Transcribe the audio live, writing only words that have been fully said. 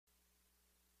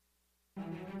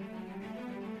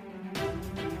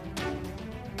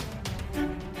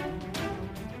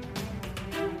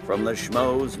From the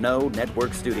Schmoes Know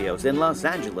Network Studios in Los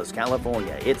Angeles,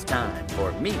 California, it's time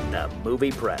for Meet the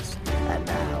Movie Press. And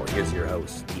now, here's your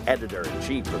host, the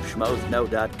editor-in-chief of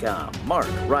SchmoesKnow.com, Mark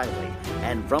Riley,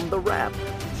 and from The Wrap,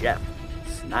 Jeff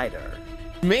Snyder.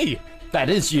 Me. That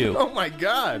is you. Oh my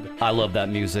God. I love that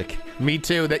music. Me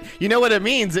too. You know what it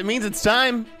means? It means it's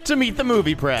time to meet the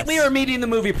movie press. We are meeting the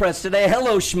movie press today.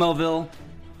 Hello, Schmoville.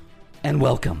 And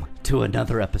welcome to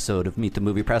another episode of Meet the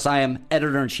Movie Press. I am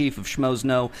editor-in-chief of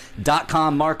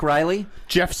SchmoesKnow.com, Mark Riley.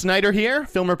 Jeff Snyder here,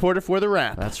 film reporter for The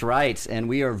Wrap. That's right. And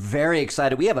we are very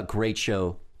excited. We have a great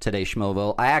show today,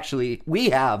 Schmoville. We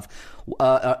have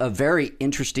a very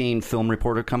interesting film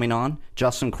reporter coming on,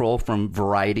 Justin Kroll from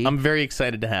Variety. I'm very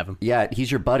excited to have him. Yeah,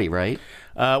 he's your buddy, right?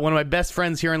 One of my best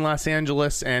friends here in Los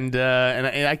Angeles, and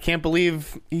I can't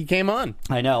believe he came on.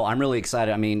 I know. I'm really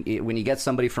excited. I mean, when you get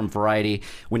somebody from Variety,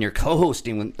 when you're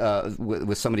co-hosting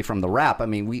with somebody from The Wrap, I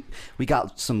mean, we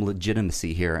got some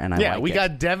legitimacy here, and we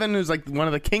got Devin, who's like one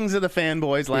of the kings of the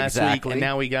fanboys last week, and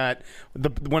now we got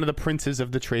one of the princes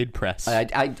of the trade press.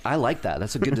 I like that.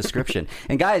 That's a good description.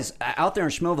 And guys, out there in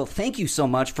Schmoville, thank you so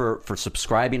much for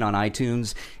subscribing on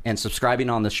iTunes and subscribing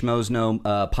on the Schmoes Know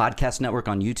podcast network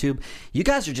on YouTube. You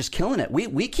guys are just killing it.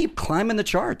 We keep climbing the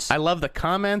charts. I love the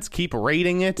comments. Keep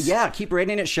rating it. Yeah, keep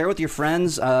rating it. Share with your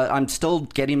friends. I'm still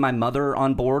getting my mother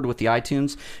on board with the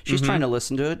iTunes. She's trying to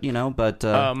listen to it, but...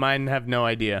 mine have no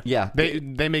idea. Yeah.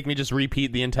 They make me just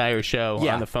repeat the entire show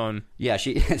on the phone. Yeah,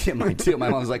 mine too. My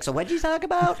mom's like, so what'd you talk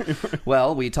about?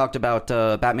 Well, we talked about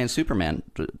Batman Superman.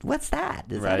 What's that?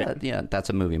 That's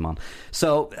a movie, Mom.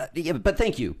 So, but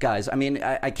thank you, guys. I mean,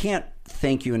 I can't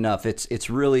thank you enough. It's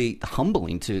really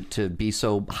humbling to be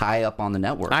so high up on the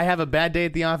network. I have a bad day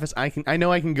at the office. I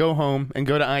know I can go home and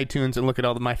go to iTunes and look at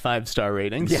all of my 5-star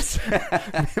ratings. Yes.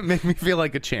 Make me feel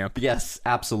like a champ. Yes,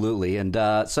 absolutely. And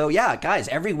so, yeah, guys,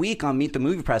 every week on Meet the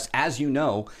Movie Press, as you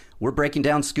know, we're breaking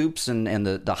down scoops and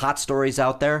the hot stories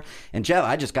out there. And, Jeff,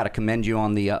 I just got to commend you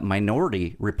on the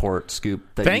Minority Report scoop.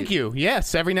 Thank you.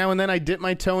 Yes, every now and then I dip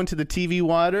my toe into the TV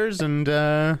waters. And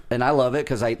I love it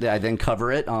because I then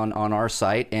cover it on our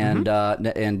site. And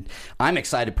and I'm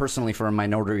excited personally for a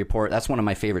Minority Report. That's one of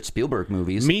my favorite Spielberg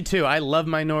movies. Me too. I love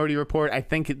Minority Report. I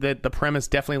think that the premise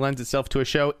definitely lends itself to a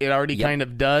show. It already kind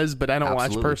of does, but I don't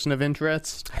watch Person of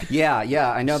Interest. Yeah.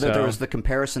 I know that there was the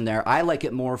comparison there. I like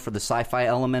it more for the sci-fi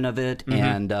element of it,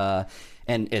 and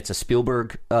it's a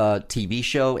Spielberg TV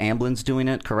show. Amblin's doing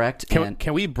it, correct?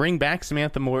 Can we bring back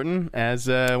Samantha Morton as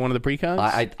one of the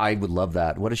precogs? I would love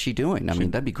that. What is she doing? I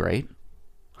mean, that'd be great.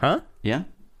 Huh? Yeah?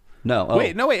 No. Oh.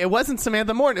 Wait. It wasn't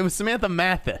Samantha Morton. It was Samantha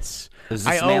Mathis.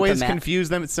 Always confuse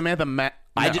them. It's Samantha Mathis.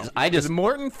 I just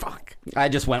Morton. Fuck. I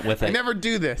just went with it. I never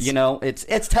do this.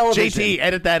 It's television. JT,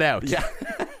 edit that out. Yeah.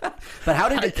 But how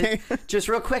did just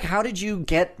real quick? How did you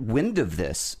get wind of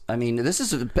this? I mean, this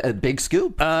is a big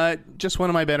scoop. Just one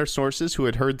of my better sources who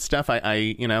had heard stuff.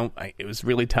 It was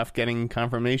really tough getting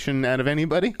confirmation out of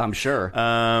anybody. I'm sure.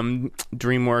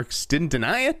 DreamWorks didn't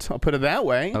deny it. I'll put it that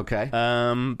way. Okay.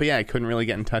 But yeah, I couldn't really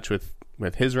get in touch with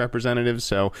his representatives.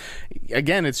 So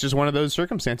again, it's just one of those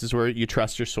circumstances where you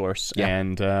trust your source. Yeah.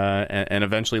 And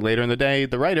eventually later in the day,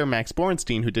 the writer Max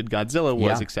Borenstein, who did Godzilla,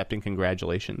 was accepting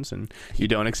congratulations, and you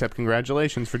don't accept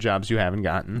congratulations for jobs you haven't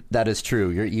gotten. That is true.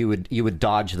 You would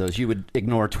dodge those. You would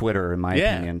ignore Twitter, in my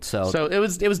opinion. So it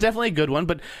was definitely a good one.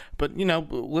 But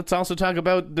let's also talk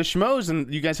about the Schmoes,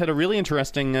 and you guys had a really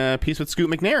interesting piece with Scoot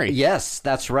McNairy. Yes,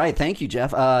 that's right. Thank you,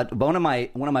 Jeff. One of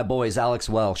my boys, Alex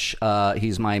Welsh,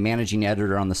 he's my managing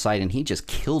editor on the site, and he just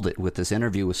killed it with this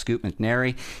interview with Scoot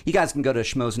McNairy. You guys can go to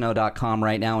schmoesknow.com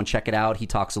right now and check it out. He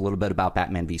talks a little bit about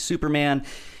Batman v Superman.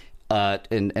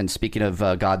 And speaking of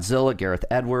Godzilla, Gareth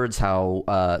Edwards,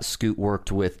 how Scoot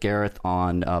worked with Gareth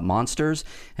on Monsters,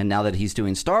 and now that he's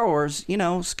doing Star Wars,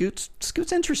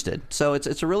 Scoot's interested. So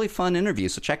it's a really fun interview.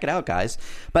 So check it out, guys.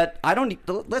 But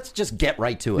let's just get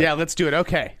right to it. Yeah, let's do it.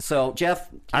 Okay. So Jeff,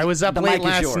 I was up late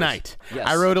last night. Yes.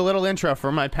 I wrote a little intro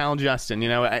for my pal Justin.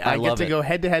 I get to go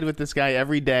head to head with this guy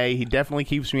every day. He definitely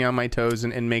keeps me on my toes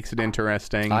and makes it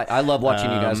interesting. I love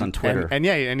watching you guys on Twitter.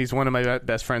 And he's one of my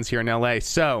best friends here in LA.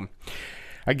 So.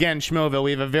 Again, Schmoville,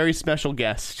 we have a very special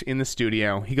guest in the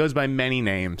studio. He goes by many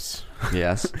names.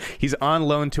 Yes. He's on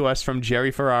loan to us from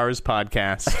Jerry Ferrara's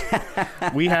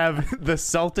podcast. We have the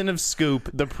Sultan of Scoop,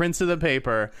 the Prince of the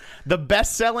Paper, the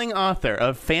best-selling author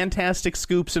of Fantastic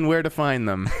Scoops and Where to Find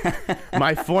Them,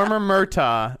 my former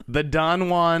Murtaugh, the Don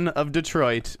Juan of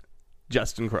Detroit,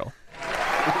 Justin Kroll.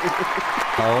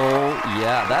 Oh,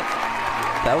 yeah.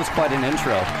 That was quite an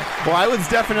intro. Well, I was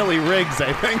definitely Riggs,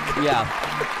 I think. Yeah.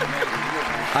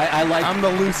 I like. I'm the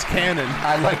loose cannon.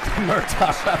 I like the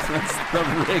Murtaugh reference. The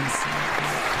Riggs.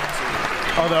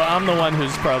 Although I'm the one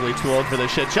who's probably too old for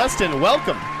this shit. Justin,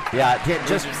 welcome. Yeah,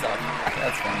 Just yourself.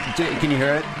 That's fine. Can you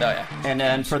hear it? Oh, yeah.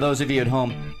 And for those of you at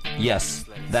home, yes,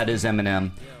 that is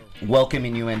Eminem.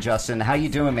 Welcoming you in, Justin. How you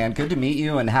doing, man? Good to meet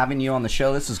you and having you on the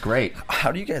show. This is great.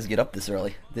 How do you guys get up this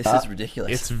early? This is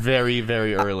ridiculous. It's very,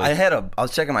 very early. I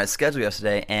was checking my schedule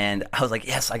yesterday, and I was like,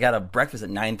 yes, I got a breakfast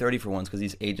at 9:30 for once, because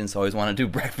these agents always want to do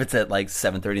breakfast at like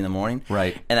 7:30 in the morning.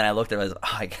 Right. And then I looked at it, I was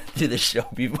like, I got to do this show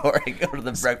before I go to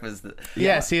the breakfast.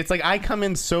 Yeah, see, it's like I come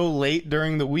in so late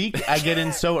during the week. I get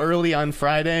in so early on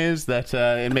Fridays that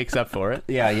it makes up for it.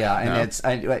 Yeah,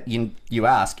 and you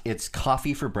ask, it's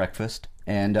coffee for breakfast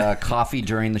and coffee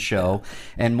during the show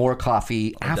and more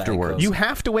coffee afterwards. Coke. You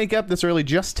have to wake up this early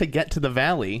just to get to the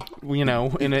valley, in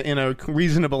a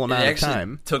reasonable amount of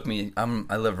time. It took me.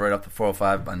 I live right up the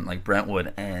 405 on like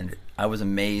Brentwood, and I was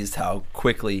amazed how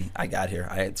quickly I got here.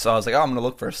 So I was like, I'm going to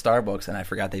look for a Starbucks, and I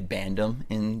forgot they banned them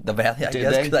in the valley, I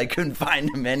guess, because I couldn't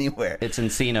find them anywhere. It's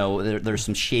Encino. There's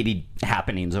some shady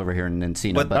happenings over here in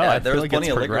Encino. But there was like plenty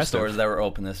it's of liquor progressive. stores that were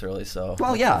open this early. So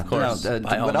well, yeah, of course.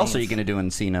 What else are you going to do in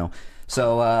Encino?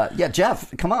 So,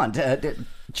 Jeff, come on.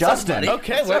 Justin.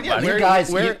 Okay, well, yeah,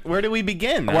 where do we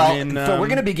begin? Well, so we're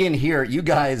going to begin here. You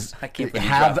guys can't believe you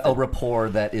have dropped a it. rapport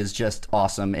that is just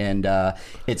awesome, and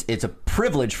it's a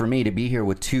privilege for me to be here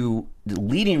with two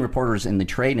leading reporters in the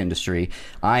trade industry.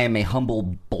 I am a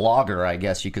humble blogger, I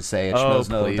guess you could say, at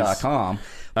schmozno.com.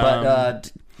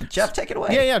 But Jeff, take it away.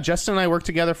 Yeah. Justin and I worked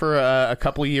together for a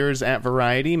couple of years at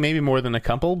Variety, maybe more than a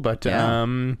couple, but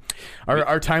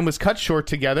our time was cut short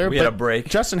together. We had a break.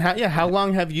 Justin, how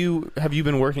long have you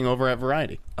been working over at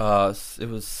Variety? It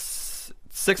was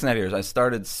 6.5 years. I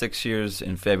started 6 years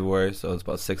in February, so it's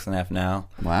about 6.5 now.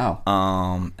 Wow.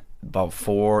 About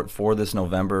four this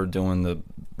November doing the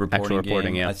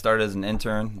reporting. Yeah. I started as an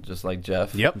intern, just like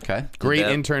Jeff. Yep. Okay. Great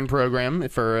that. intern program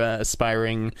for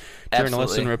aspiring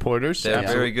journalists Absolutely. and reporters. They're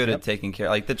Absolutely. very good at taking care.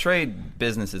 Like the trade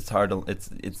business, it's hard to.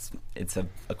 It's a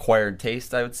acquired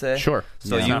taste, I would say. Sure.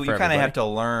 So Yeah. It's you not for kind of have everybody. to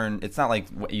learn. It's not like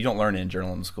you don't learn it in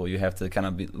journalism school. You have to kind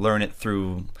of learn it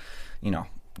through,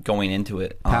 going into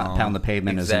it. Pound the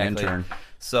pavement exactly. as an intern.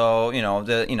 So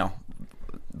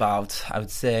about, I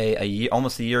would say,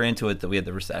 almost a year into it, that we had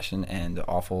the recession and the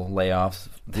awful layoffs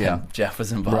that Jeff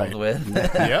was involved with.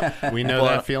 Yep, we know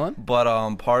that feeling.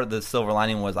 But part of the silver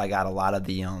lining was I got a lot of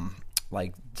the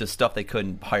just stuff they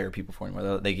couldn't hire people for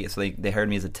anymore. They hired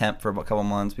me as a temp for a couple of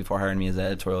months before hiring me as an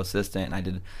editorial assistant, and I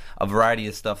did a variety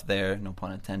of stuff there. No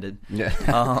pun intended. Yeah.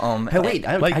 Hey, wait,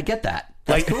 I get that.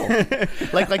 That's cool.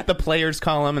 like the players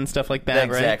column and stuff like that,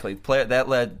 exactly.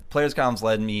 Players columns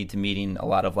led me to meeting a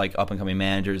lot of like up and coming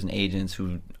managers and agents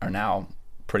who are now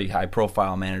pretty high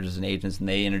profile managers and agents, and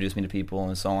they introduced me to people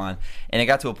and so on. And it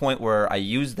got to a point where I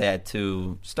used that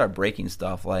to start breaking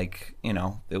stuff. Like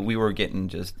we were getting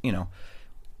just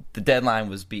the Deadline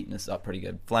was beating us up pretty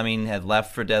good. Fleming had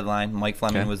left for Deadline. Mike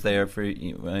Fleming was there for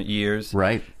years,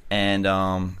 Right.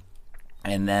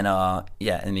 And then,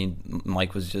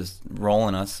 Mike was just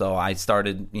rolling us, so I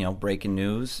started, breaking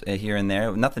news here and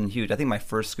there. Nothing huge. I think my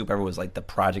first scoop ever was like the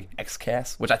Project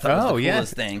XCast, which I thought was the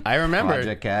coolest thing. I remember.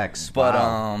 Project X. But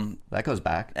wow. That goes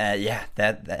back.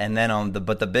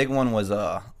 But the big one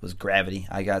was Gravity.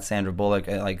 I got Sandra Bullock.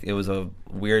 It was a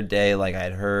weird day. Like I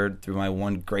had heard through my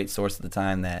one great source at the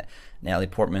time that Natalie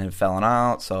Portman had fallen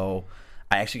out, so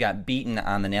I actually got beaten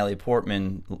on the Natalie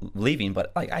Portman leaving,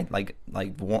 but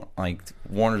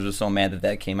Warner's was so mad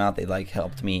that came out. They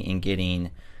helped me in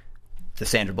getting the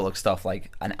Sandra Bullock stuff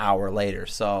an hour later.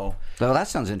 So that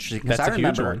sounds interesting because That's I a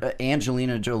huge remember one.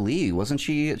 Angelina Jolie, wasn't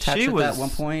she attached to that at one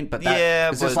point? But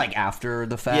is this after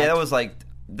the fact? Yeah, that was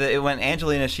when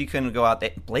Angelina, she couldn't go out.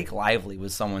 Blake Lively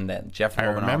was someone that Jeff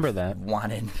Robinov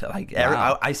wanted.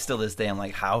 Wow. I still to this day, I'm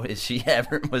like, how is she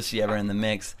ever? Was she ever in the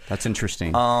mix? That's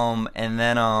interesting. And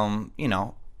then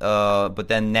but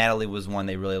then Natalie was one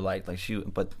they really liked. She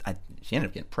ended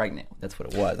up getting pregnant. That's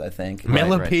what it was, I think.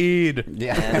 Millipede.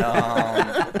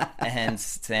 Yeah. And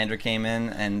Sandra came in,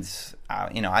 and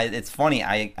it's funny.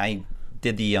 I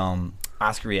did the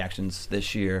Oscar reactions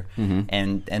this year,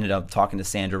 and ended up talking to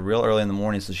Sandra real early in the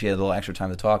morning, so she had a little extra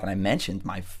time to talk. And I mentioned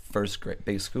my first great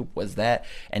big scoop was that,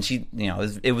 and she,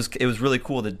 it was really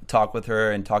cool to talk with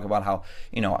her and talk about how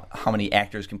how many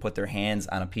actors can put their hands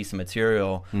on a piece of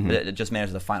material, but it just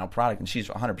matters the final product. And she's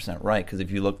 100% right, because if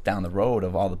you look down the road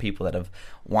of all the people that have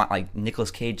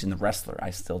Nicolas Cage in The Wrestler, I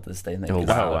still to this day think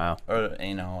wow. Or,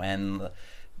 and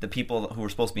the people who were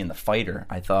supposed to be in The Fighter,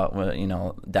 I thought,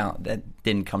 that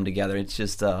didn't come together. It's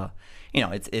just,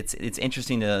 it's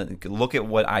interesting to look at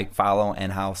what I follow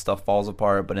and how stuff falls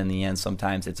apart. But in the end,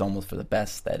 sometimes it's almost for the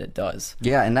best that it does.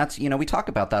 Yeah, and that's, we talk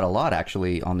about that a lot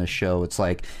actually on this show. It's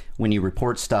like when you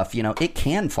report stuff, it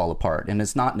can fall apart, and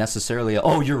it's not necessarily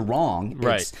you're wrong.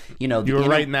 Right. It's, you were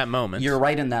right in that moment. You're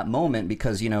right in that moment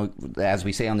because as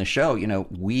we say on the show,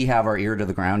 we have our ear to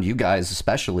the ground, you guys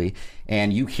especially,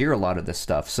 and you hear a lot of this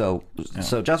stuff. So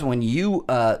Justin, when you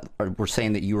were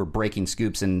saying that you were breaking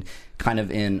scoops and kind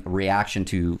of in reaction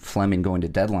to Fleming going to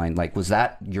Deadline, like, was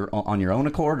that on your own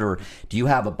accord, or do you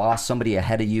have a boss, somebody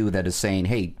ahead of you that is saying,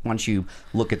 hey, why don't you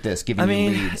look at this, giving you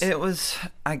leads? It was,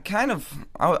 I call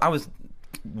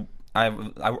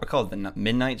it the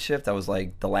midnight shift. I was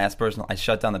like the last person. I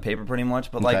shut down the paper pretty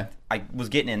much, but like I was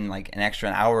getting in like an extra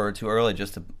hour or two early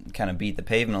just to kind of beat the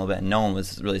pavement a little bit, and no one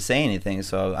was really saying anything.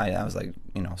 So I was like,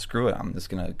 screw it, I'm just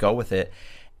gonna go with it.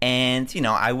 And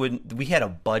we had a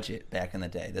budget back in the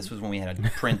day. This was when we had a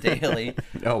print daily.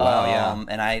 Oh wow, yeah.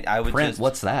 And I would print.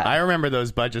 What's that? I remember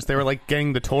those budgets. They were like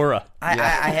getting the Torah. I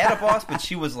had a boss, but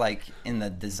she was like in the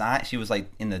design. She was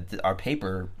like in our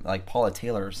paper, like Paula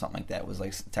Taylor or something like that was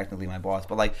like technically my boss.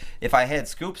 But like if I had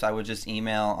scoops, I would just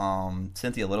email.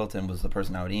 Cynthia Littleton was the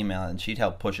person I would email, and she'd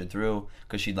help push it through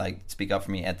because she'd like speak up for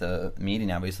me at the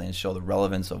meeting, obviously, and show the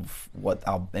relevance of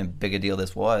how big a deal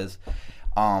this was.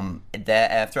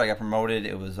 That after I got promoted,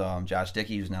 it was Josh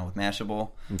Dickey, who's now with Mashable.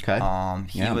 Okay.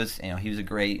 He was, he was a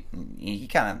great. He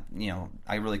kind of,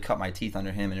 I really cut my teeth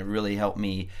under him, and it really helped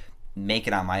me make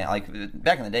it on my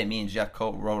back in the day. Me and Jeff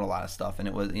Coat wrote a lot of stuff, and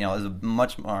it was, it was a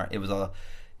much more. It was a,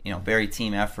 very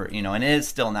team effort, and it is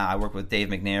still now. I work with Dave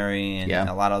McNary and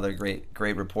a lot of other great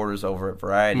reporters over at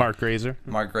Variety. Mark Grazer,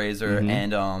 mm-hmm.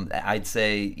 And I'd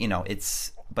say,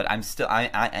 it's. But I'm still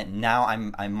now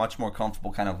I'm much more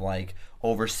comfortable kind of like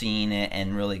overseeing it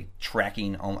and really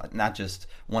tracking not just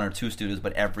one or two studios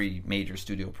but every major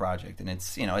studio project, and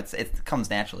it comes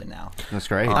naturally now. That's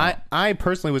great. I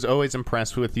personally was always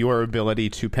impressed with your ability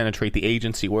to penetrate the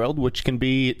agency world, which can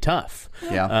be tough.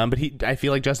 Yeah. But I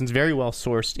feel like Justin's very well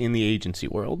sourced in the agency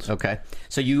world. Okay.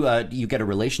 So you get a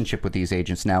relationship with these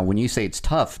agents now. When you say it's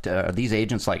tough, are these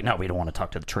agents like, no, we don't want to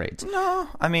talk to the trades? No.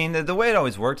 I mean, the way it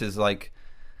always worked is like,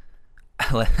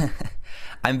 I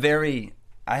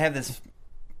have this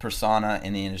persona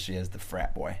in the industry as the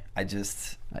frat boy. I can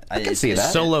see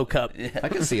that. Solo cup. Yeah. I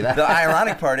can see that. The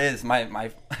ironic part is one of my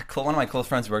close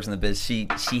friends who works in the biz, she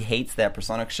hates that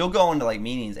persona. She'll go into like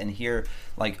meetings and hear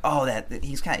like, that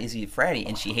he's kind of easy fratty,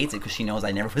 and she hates it because she knows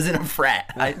I never was in a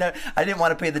frat. I didn't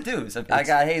want to pay the dues. I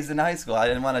got hazed in high school. I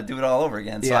didn't want to do it all over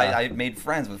again. So I made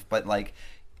friends with, but like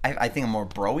I think I'm more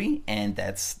bro-y, and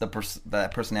that's that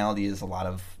personality is a lot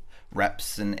of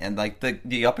reps and like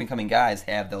the up and coming guys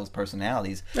have those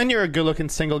personalities. And you're a good looking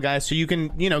single guy, so you can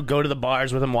go to the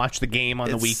bars with them, watch the game on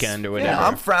the weekend or whatever. Yeah,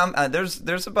 I'm from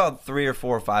there's about 3 or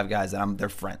 4 or 5 guys that they're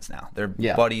friends now. They're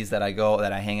buddies that I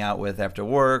hang out with after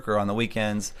work or on the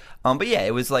weekends. But yeah,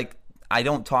 it was like I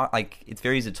don't talk like it's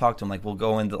very easy to talk to them. Like we'll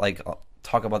go into like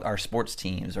talk about our sports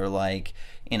teams or like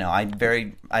I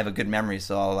have a good memory,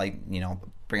 so I'll like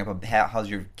bring up how's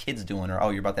your kids doing,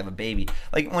 or you're about to have a baby.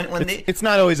 Like when it's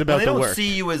not always about when they the don't work.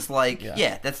 see you as like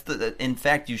that's in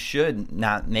fact you should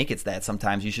not make it that.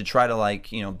 Sometimes you should try to like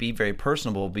be very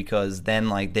personable, because then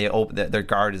like they open their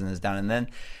guard is down, and then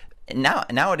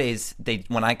nowadays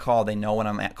when I call, they know what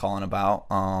I'm calling about.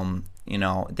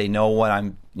 They know what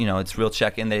I'm it's real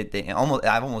check-in.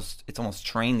 It's almost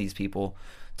trained these people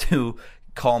to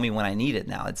call me when I need it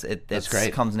now. That's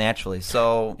great. Comes naturally.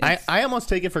 So I almost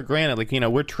take it for granted. Like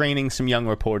we're training some young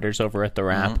reporters over at the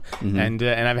Wrap, mm-hmm. and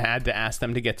I've had to ask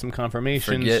them to get some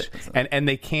confirmations, and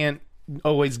they can't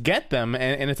always get them,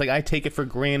 and it's like I take it for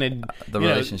granted. The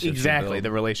relationships, exactly,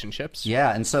 the relationships.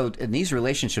 Yeah, and so in these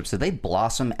relationships, do they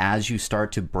blossom as you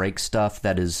start to break stuff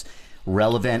that is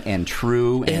relevant and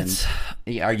true? And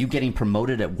are you getting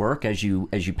promoted at work as you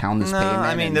pound this pavement?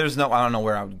 I mean, I don't know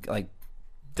where I would like.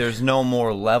 There's no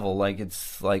more level. Like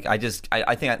it's like I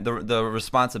think the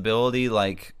responsibility,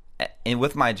 like, and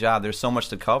with my job, there's so much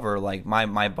to cover. Like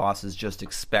my bosses just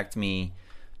expect me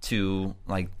to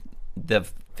like the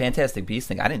Fantastic Beasts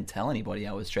thing. I didn't tell anybody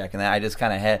I was tracking that. I just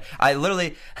kind of had. I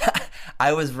literally,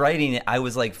 I was writing. I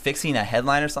was like fixing a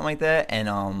headline or something like that, and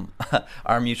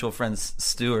our mutual friend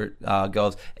Stuart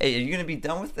goes, "Hey, are you gonna be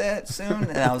done with that soon?"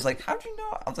 And I was like, "How'd you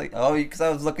know?" I was like, "Oh, because I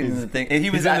was looking in the thing." And he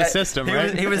was in the system,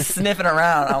 right? He was sniffing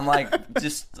around. I'm like,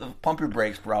 "Just pump your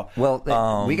brakes, bro."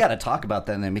 Well, we got to talk about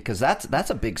that then, because that's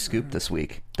a big scoop this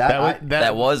week. That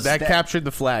captured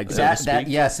the flag, so to speak.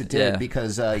 Yes, it did, Yeah.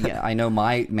 because I know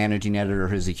my managing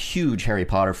editor is a huge Harry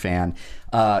Potter fan.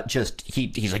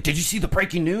 he's like, did you see the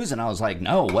breaking news? And I was like,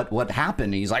 no, what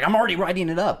happened? And he's like, I'm already writing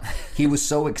it up. He was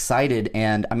so excited.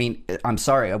 And I mean, I'm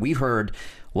sorry, we heard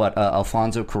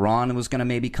Alfonso Cuarón was going to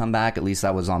maybe come back. At least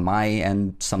that was on my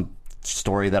end, some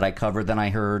story that I covered. Then I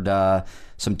heard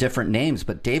some different names,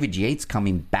 but David Yates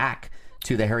coming back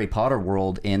to the Harry Potter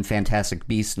world in Fantastic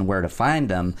Beasts and Where to Find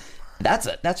Them. That's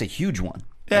a huge one.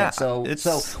 Yeah. And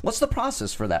so what's the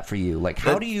process for that for you? Like,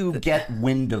 how do you get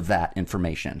wind of that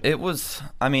information? It was,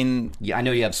 I mean, yeah, I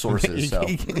know you have sources. So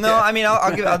no, I mean,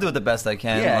 I'll do it the best I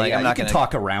can. yeah, like, I'm not you can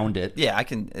talk around it. Yeah, I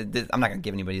can. I'm not gonna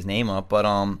give anybody's name up, but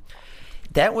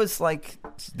that was like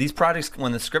these projects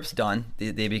when the script's done,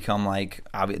 they become like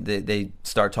they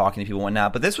start talking to people and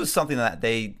whatnot. But this was something that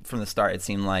they from the start it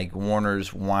seemed like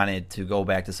Warner's wanted to go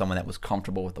back to someone that was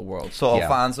comfortable with the world. So Yeah.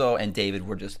 Alfonso and David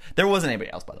were just there wasn't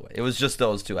anybody else, by the way. It was just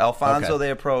those two. Alfonso Okay.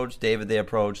 they approached, David they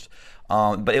approached.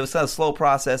 But it was a slow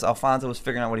process. Alfonso was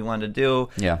figuring out what he wanted to do.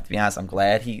 Yeah. To be honest, I'm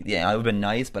glad it would have been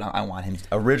nice, but I want him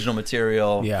original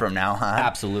material from now on.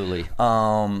 Absolutely.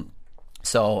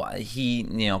 So he,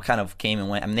 kind of came and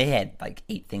went. I mean, they had like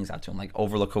 8 things out to him, like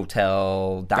Overlook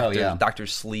Hotel, Doctor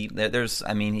Sleep. There's,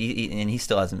 I mean, he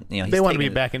still hasn't. They want to be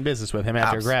back in business with him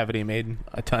after Gravity made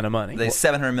a ton of money. They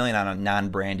 $700 million on a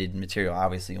non-branded material.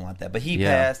 Obviously, you want that, but he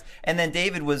passed. And then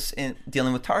David was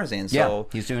dealing with Tarzan. So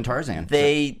he's doing Tarzan.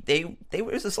 It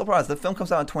was a slow process. The film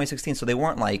comes out in 2016, so they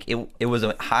weren't like it was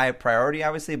a high priority,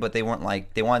 obviously, but they weren't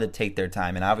like they wanted to take their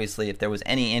time. And obviously, if there was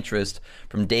any interest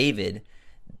from David,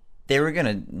 they were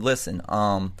gonna listen.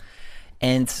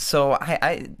 And so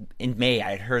I in May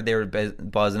I heard they were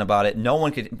buzzing about it. No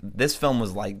one could. This film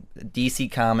was like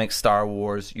DC Comics, Star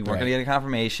Wars. You weren't gonna get a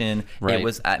confirmation. Right. It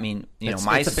was. I mean,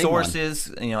 my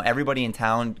sources. Everybody in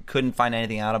town couldn't find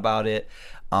anything out about it.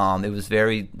 It was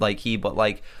very but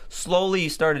like slowly you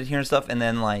started hearing stuff, and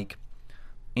then like.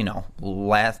 End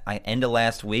of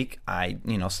last week, a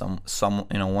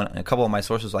couple of my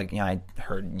sources I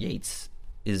heard Yates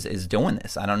is doing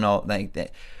this. I don't know, I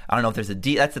don't know if there's a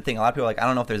deal. That's the thing. A lot of people are like, I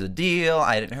don't know if there's a deal.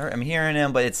 I'm hearing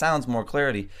him, but it sounds more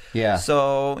clarity. Yeah.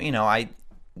 So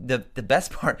the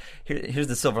best part here's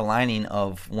the silver lining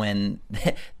of when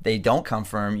they don't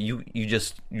confirm you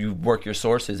work your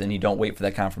sources and you don't wait for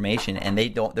that confirmation, and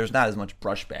there's not as much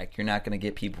brushback. You're not going to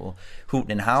get people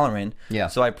hooting and hollering. Yeah.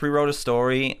 So I pre-wrote a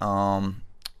story. I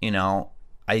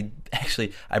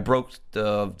broke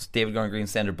the David Gordon Green,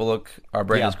 Sandra Bullock, Our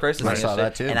Brandon's Crisis. I saw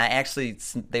that too. And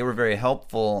they were very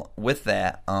helpful with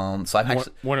that. So I've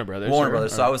actually Warner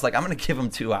Brothers. So I was like, I'm going to give them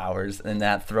 2 hours and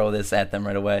not throw this at them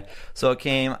right away. So it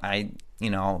came. I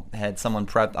had someone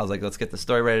prepped. I was like, let's get the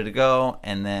story ready to go,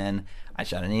 and then I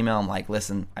shot an email. I'm like,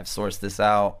 listen, I've sourced this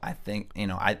out. I think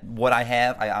what I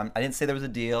have. I didn't say there was a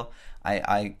deal.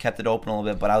 I kept it open a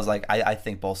little bit, but I was like, I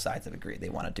think both sides have agreed they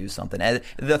want to do something. And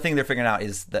the thing they're figuring out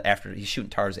is that after he's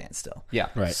shooting Tarzan still. Yeah,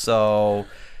 right. So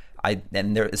as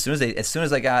soon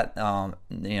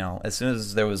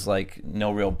as there was like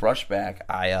no real brushback,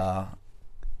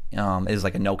 it was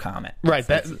like a no comment. Right.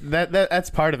 That's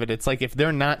part of it. It's like if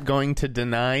they're not going to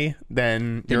deny,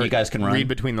 then you guys can read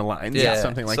between the lines. Yeah,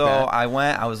 something like so that. So I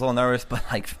was a little nervous, but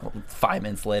like 5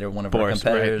 minutes later, one of our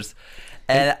competitors. Right.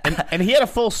 And he had a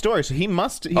full story, so he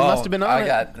must have been on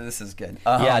it. This is good.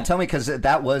 Tell me, because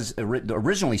that was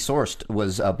originally sourced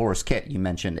was Boris Kitt you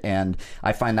mentioned, and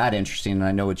I find that interesting, and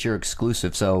I know it's your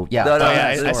exclusive. So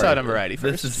I saw it on Variety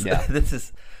first. This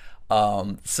is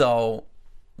so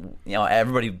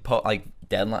everybody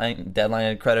Deadline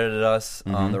had credited us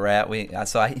on the Rat.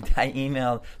 So I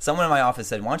emailed someone in my office,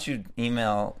 said, "Why don't you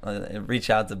reach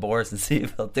out to Boris and see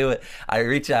if he'll do it?" I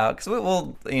reach out because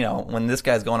we'll when this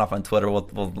guy's going off on Twitter,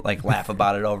 we'll like laugh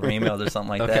about it over emails or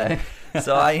something like that.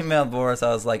 So I emailed Boris. I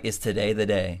was like, "Is today the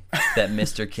day that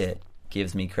Mr. Kitt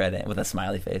gives me credit?" with a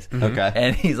smiley face. Okay,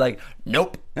 and he's like,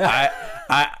 "Nope, I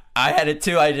had it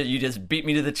too. You just beat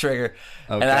me to the trigger."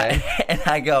 Okay, and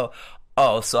I go,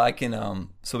 "Oh, so I can,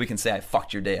 so we can say I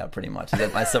fucked your day up pretty much." Is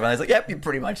that my stuff? And I was like, "Yep, you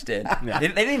pretty much did." Yeah. They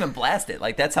didn't even blast it.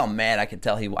 Like that's how mad I could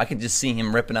tell I could just see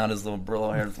him ripping out his little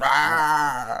Brillo hair.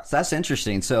 So that's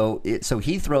interesting. So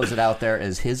he throws it out there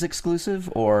as his exclusive,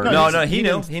 or no, he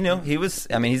knew. He was.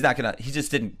 I mean, he's not gonna. He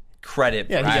just didn't credit.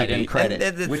 Yeah, he didn't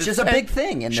credit, which is a big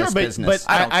thing in this business.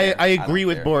 But I agree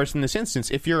with Boris in this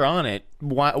instance. If you're on it,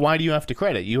 why do you have to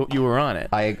credit? You were on it.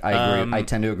 I agree. I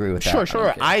tend to agree with that.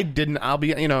 Sure. I didn't. I'll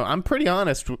be. I'm pretty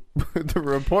honest with the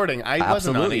reporting. I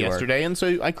wasn't on it yesterday, and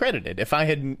so I credited. If I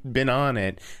had been on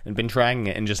it and been tracking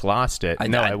it and just lost it,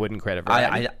 I wouldn't credit.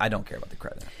 I don't care about the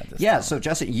credit. So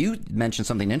Jesse, you mentioned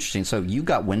something interesting. So you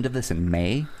got wind of this in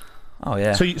May. Oh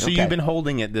yeah. So you've been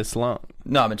holding it this long?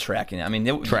 No, I've been tracking it. I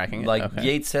mean, Tracking it, like okay.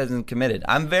 Yates hasn't committed.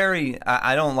 I'm very.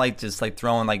 I don't like just like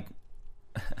throwing like.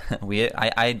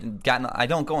 I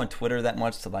don't go on Twitter that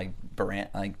much to like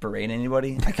berate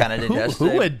anybody. I kind of did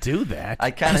yesterday. Who would do that?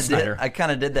 I kind of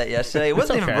did that yesterday. It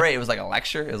wasn't even berate. It was like a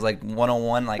lecture. It was like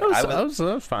 101. Like that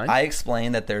was fine. I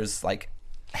explained that there's like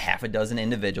half a dozen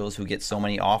individuals who get so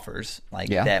many offers. Like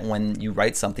that when you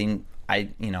write something,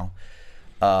 like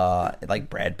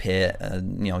Brad Pitt,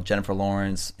 Jennifer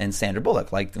Lawrence, and Sandra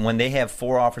Bullock. Like when they have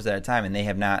 4 offers at a time and they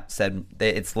have not said,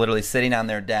 it's literally sitting on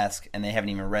their desk and they haven't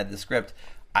even read the script.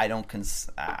 I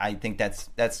think that's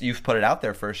you've put it out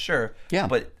there for sure. Yeah.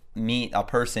 But a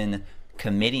person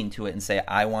committing to it and say,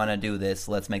 I want to do this,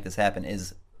 let's make this happen,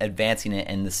 is advancing it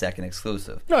in the second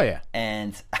exclusive. Oh yeah.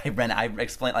 And I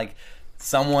explained like.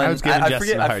 Someone, I forget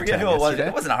who it was.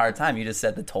 It wasn't a hard time. You just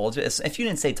said the "told you." If you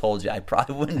didn't say "told you," I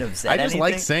probably wouldn't have said anything. I just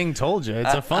like saying "told you."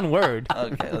 It's a fun word.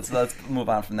 Okay, let's move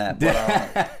on from that.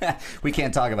 But, we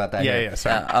can't talk about that. Yeah,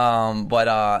 sorry.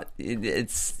 But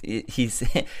he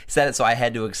said it, so I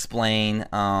had to explain.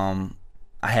 Well,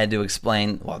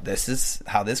 this is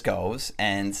how this goes.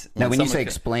 And now, when you say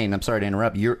explain, I'm sorry to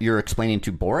interrupt. You're explaining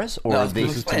to Boris or no,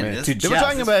 to Jeff? We're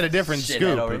talking about a different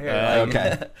scoop. Over here,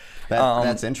 okay,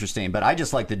 that's interesting. But I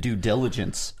just like the due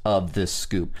diligence of this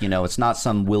scoop. It's not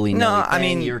some willy-nilly thing. I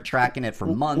mean, you're tracking it for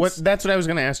months. That's what I was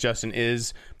going to ask, Justin.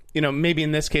 Is maybe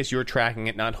in this case you're tracking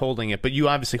it, not holding it, but you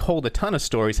obviously hold a ton of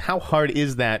stories. How hard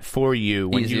is that for you?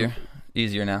 When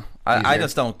Easier now. I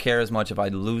just don't care as much if I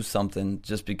lose something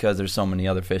just because there's so many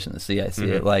other fish in the sea. I see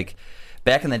it. Like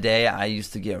back in the day, I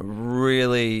used to get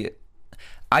really.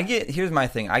 Here's my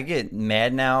thing. I get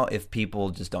mad now if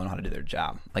people just don't know how to do their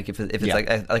job. Like if it's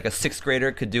like a 6th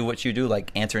grader could do what you do, like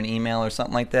answer an email or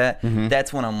something like that.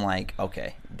 That's when I'm like,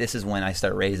 okay, this is when I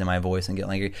start raising my voice and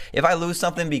getting angry. If I lose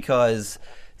something because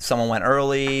someone went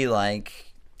early,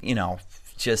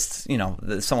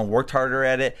 someone worked harder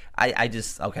at it,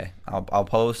 I'll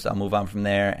post, I'll move on from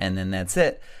there, and then that's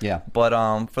it. Yeah. But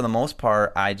for the most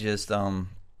part, I just you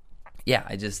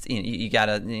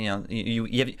gotta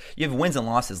you have wins and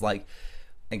losses. Like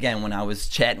again, when I was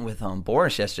chatting with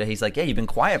Boris yesterday, he's like, yeah, you've been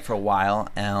quiet for a while,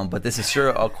 but this is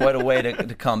sure quite a way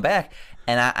to come back.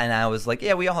 And I was like,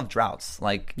 yeah, we all have droughts.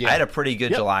 Like I had a pretty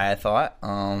good July, I thought.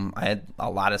 I had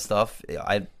a lot of stuff.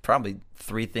 I had probably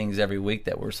 3 things every week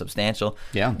that were substantial.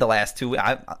 Yeah. The last 2 weeks,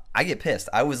 I get pissed.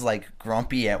 I was like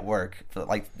grumpy at work.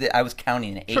 I was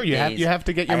counting 8 days. You have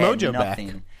to get your mojo back.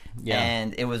 Yeah.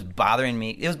 And it was bothering me.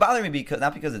 It was bothering me because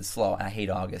not because it's slow. I hate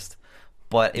August.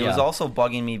 But it was also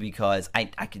bugging me because I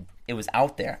could. It was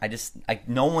out there.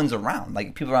 No one's around.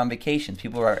 Like people are on vacation.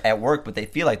 People are at work, but they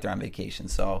feel like they're on vacation.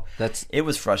 So it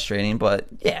was frustrating. But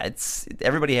yeah,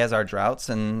 everybody has our droughts,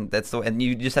 and and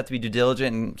you just have to be due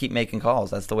diligent and keep making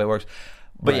calls. That's the way it works.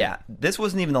 But yeah, this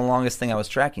wasn't even the longest thing I was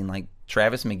tracking. Like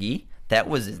Travis McGee, I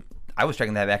was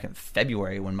tracking that back in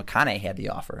February when McConaughey had the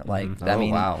offer.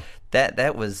 Wow.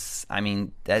 That was. I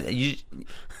mean,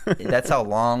 that's how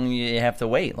long you have to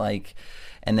wait. Like.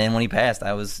 And then when he passed,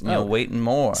 I was waiting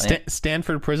more.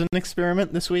 Stanford Prison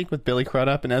Experiment this week with Billy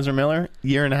Crudup and Ezra Miller, 1.5 years.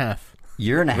 Year and a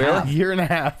half? Year and a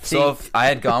half. So if I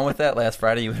had gone with that last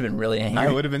Friday, you would have been really angry.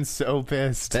 I would have been so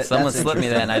pissed. Someone slipped me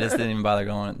that, and I just didn't even bother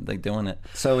doing it.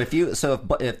 So if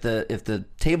the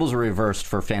tables were reversed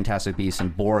for Fantastic Beasts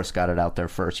and Boris got it out there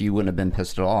first, you wouldn't have been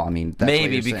pissed at all. I mean, that's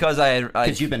maybe because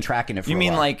because you've been tracking it for. You a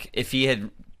mean while. Like if he had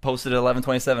posted at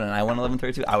 11:27 and I went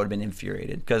 11:32, I would have been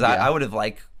infuriated because I would have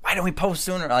like, why don't we post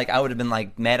sooner? Like I would have been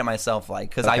like mad at myself,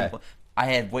 like because I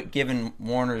had given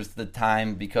Warner's the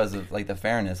time because of like the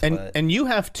fairness. And you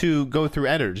have to go through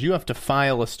editors. You have to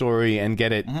file a story and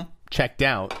get it checked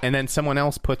out, and then someone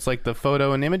else puts like the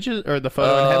photo and images or the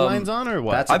photo and headlines on, or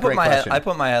what? That's a great question. I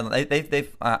put my headline. The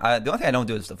only thing I don't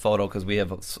do is the photo because we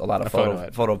have a lot of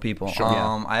photo people. Sure.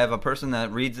 I have a person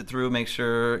that reads it through, make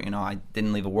sure I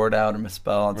didn't leave a word out or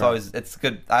misspell. It's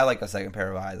good. I like a second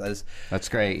pair of eyes. That's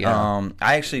great. Yeah.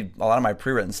 I actually a lot of my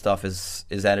pre-written stuff is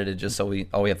edited just so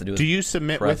all we have to do is. Do you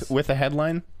submit with a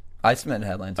headline? I submit a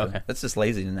headline too. Okay. That's just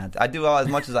lazy to not. I do as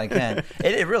much as I can.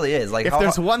 It really is. Like if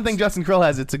there's one thing Justin Krill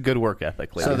has, it's a good work ethic.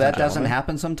 So that doesn't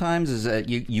happen sometimes. Is that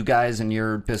you guys in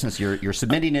your business you're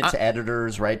submitting it to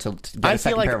editors, right? To get a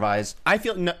second pair of eyes. I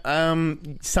feel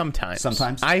sometimes.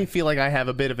 Sometimes I feel like I have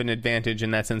a bit of an advantage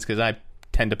in that sense because I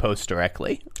tend to post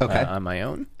directly on my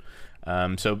own.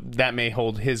 So that may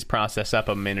hold his process up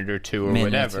a minute or two or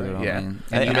whatever. Yeah,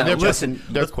 and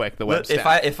they're quick. The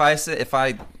website. If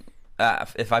I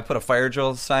if I put a fire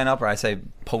drill sign up or I say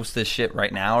post this shit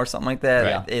right now or something like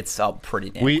that, it's up pretty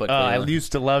damn quickly. I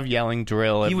used to love yelling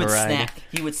drill at Variety.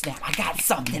 He would snap. I got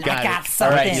something. All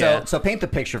right, so paint the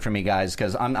picture for me, guys,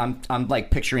 because I'm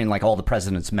like picturing like all the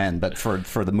President's Men, but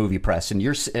for the movie press. And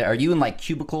are you in like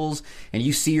cubicles and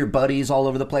you see your buddies all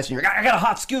over the place and you're like, I got a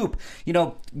hot scoop,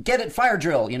 get it, fire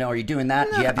drill. Are you doing that?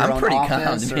 Do you have your I'm own pretty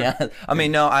office? calm. Yeah. I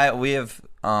mean, no, we have.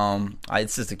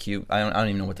 It's just a cube. I don't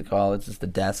even know what to call it. It's just a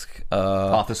desk.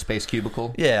 Office space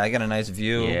cubicle. Yeah, I got a nice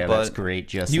view. Yeah, but that's great,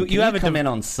 Justin. You have come in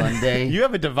on Sunday? You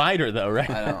have a divider though, right?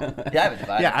 I don't. Yeah, I have a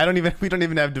divider. Yeah, we don't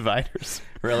even have dividers.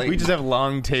 Really? We just have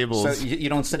long tables. So you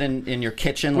don't sit in your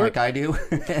kitchen like I do?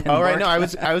 Oh, right. No, I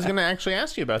was going to actually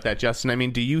ask you about that, Justin. I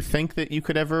mean, do you think that you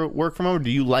could ever work from home, or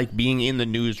do you like being in the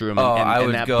newsroom and, I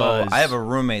would that go. buzz? I have a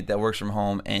roommate that works from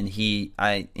home, and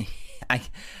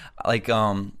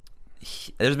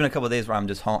there's been a couple of days where I'm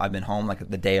just home. I've been home like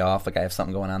the day off, like I have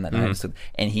something going on that night,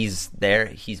 and he's there.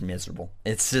 He's miserable.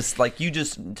 It's just like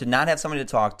to not have somebody to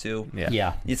talk to.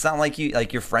 Yeah. It's not like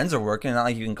your friends are working. Not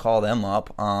like you can call them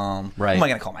up. Right. Who am I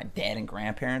gonna call my dad and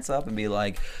grandparents up and be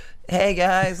like, "Hey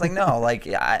guys," like no,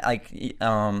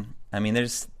 I mean,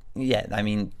 there's I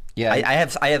mean,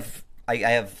 I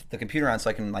have the computer on so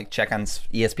I can like check on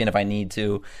ESPN if I need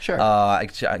to. Sure. I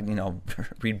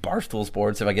read Barstool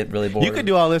Sports if I get really bored. You could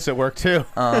do all this at work too.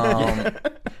 I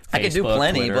could do Facebook,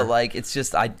 plenty, Twitter. but like it's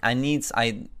just I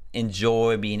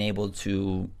enjoy being able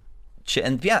to.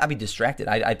 And I'd be distracted.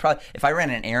 I'd probably, if I ran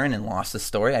an errand and lost the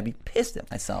story, I'd be pissed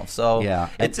at myself. So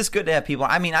it's just good to have people.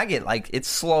 I mean, I get like it's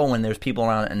slow when there's people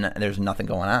around and there's nothing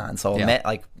going on. So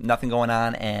like nothing going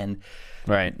on and.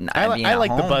 Right. I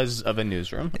like the buzz of a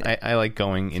newsroom. I like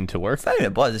going into work. It's not even a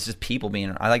buzz. It's just people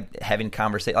being. I like having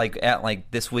conversation.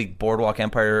 Like this week, Boardwalk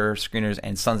Empire screeners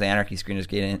and Sons of Anarchy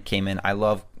screeners came in. I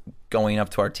love going up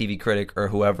to our TV critic or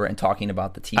whoever and talking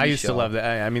about the TV show. I used to love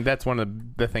that. I mean, that's one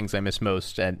of the things I miss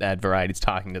most at Variety, is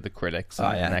talking to the critics.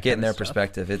 And getting their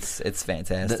perspective. It's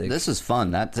fantastic. This is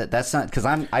fun. That's not because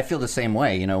I feel the same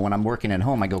way. When I'm working at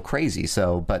home, I go crazy.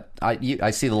 So, but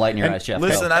I see the light in your eyes, Jeff.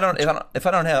 Listen, I don't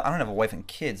have a wife and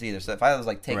kids either. So if I was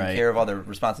like taking care of other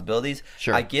responsibilities,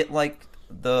 sure. I get like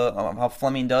the how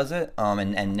Fleming does it,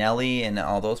 and Nelly and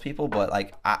all those people. But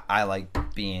like I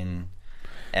like being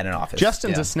at an office.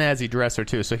 Justin's a snazzy dresser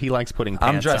too, so he likes putting pants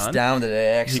on. I'm dressed down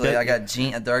today. Actually, I got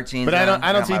dark jeans. But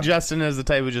I don't see Justin as the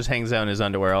type who just hangs out in his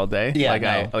underwear all day. Yeah,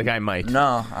 I might.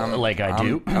 No, I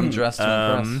do. I'm dressed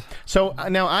to impress. So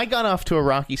now I got off to a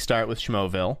rocky start with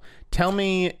Schmoville. Tell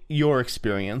me your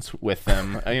experience with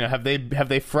them. Have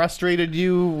they frustrated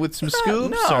you with some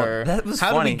scoops? No, or that was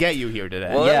how funny. did we get you here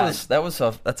today? Well,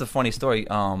 that's a funny story.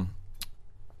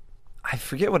 I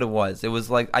forget what it was. It was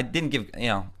like I didn't give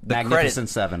the Magnificent credit.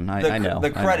 Seven. I know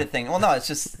the credit thing. Well, no, it's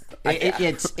just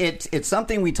it's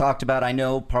something we talked about. I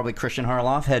know probably Christian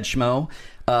Harloff, head schmo,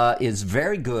 is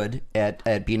very good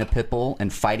at being a pit bull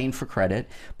and fighting for credit,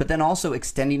 but then also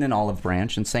extending an olive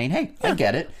branch and saying, "Hey, I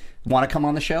get it. Want to come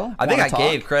on the show?" I think I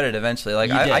gave credit eventually.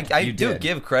 Like I You do did.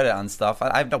 give credit on stuff.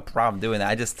 I have no problem doing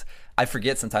that. I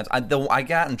forget sometimes. I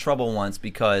got in trouble once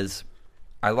because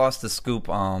I lost the scoop.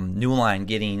 New Line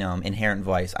getting Inherent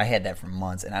Vice. I had that for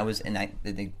months, and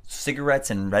the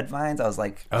cigarettes and red vines. I was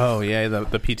like, oh yeah, the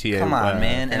PTA. Come on,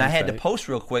 man! And I had to post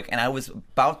real quick, and I was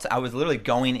literally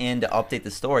going in to update the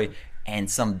story,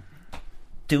 and some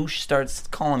douche starts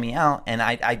calling me out, and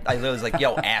I literally was like,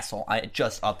 "Yo, asshole! I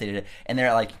just updated it," and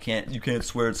they're like, "You can't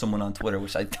swear at someone on Twitter,"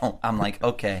 which I don't. I'm like,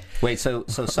 okay. Wait, so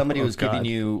somebody was giving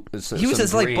you? He was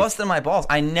just like busting my balls.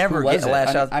 I never get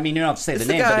lash out. I mean, you don't have to say It's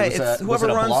the name, guy, but it's was it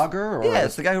a blogger? Or yeah,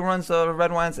 it's the guy who runs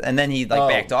Red Wines. And then he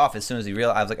backed off as soon as he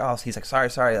realized. I was like, oh, he's like,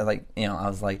 sorry. I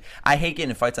was like, I hate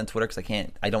getting in fights on Twitter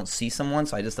because I don't see someone,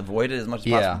 so I just avoid it as much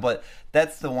as possible. But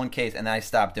that's the one case, and then I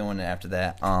stopped doing it after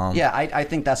that. I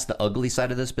think that's the ugly side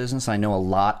of this business. I know a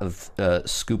lot of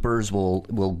scoopers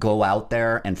will go out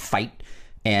there and fight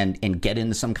and get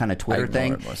into some kind of Twitter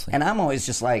thing, and I'm always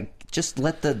just like, just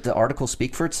let the article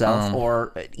speak for itself,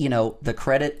 or the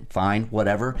credit, fine,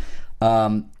 whatever.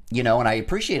 And I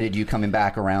appreciated you coming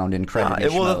back around and crediting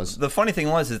Schmoes. The funny thing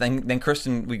was, is then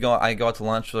Kristen, I go out to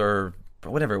lunch or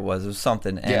whatever it was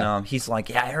something, and he's like,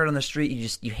 yeah, I heard on the street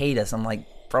you hate us. I'm like,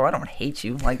 bro, I don't hate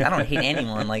you. Like, I don't hate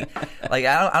anyone. Like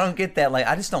I don't get that. Like,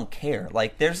 I just don't care.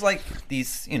 Like, there's like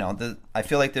these, I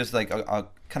feel like there's like a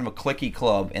kind of a cliquey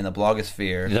club in the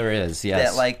blogosphere. There is,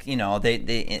 yes. That like,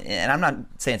 they and I'm not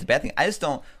saying it's a bad thing. I just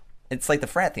don't. It's like the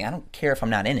frat thing. I don't care if I'm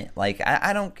not in it. Like,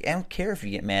 I don't care if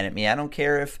you get mad at me. I don't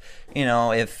care if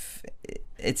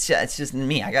it's just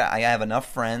me. I have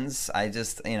enough friends. I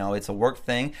just, it's a work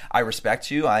thing. I respect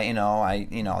you.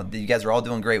 You guys are all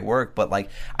doing great work, but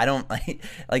like I don't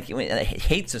like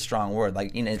hate's a strong word.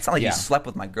 Like, it's not like you slept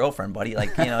with my girlfriend, buddy.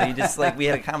 Like, you just like we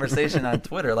had a conversation on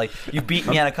Twitter. Like you beat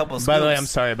me on a couple of scoops. By the way, I'm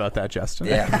sorry about that, Justin.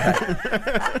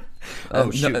 Yeah.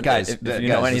 Oh shoot, guys! If you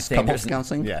know anything, couples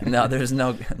counseling? Yeah. No, there's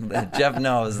no. Jeff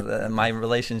knows my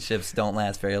relationships don't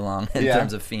last very long in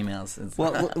terms of females.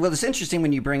 Well, it's interesting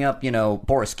when you bring up,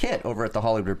 Boris Kitt over at the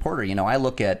Hollywood Reporter. I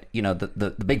look at,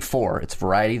 the big four. It's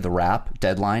Variety, The Wrap,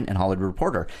 Deadline, and Hollywood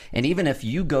Reporter. And even if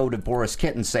you go to Boris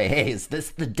Kitt and say, hey, is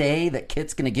this the day that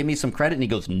Kitt's going to give me some credit? And he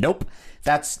goes, nope.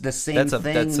 That's the same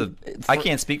thing. I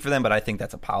can't speak for them, but I think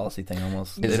that's a policy thing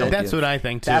almost. That's what I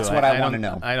think too. That's what I want to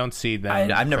know. I don't see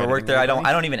that. I've never worked there. I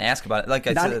don't even ask about it. Like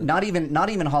I said, not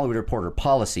even Hollywood Reporter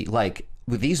policy. Like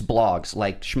with these blogs,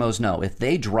 like Schmoes Know, if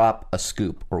they drop a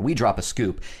scoop or we drop a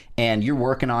scoop, and you're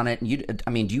working on it,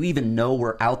 and do you even know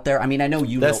we're out there? I mean, I know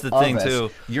you. That's know the of thing us. too.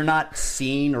 You're not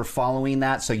seeing or following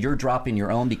that, so you're dropping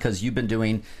your own because you've been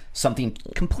doing something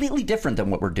completely different than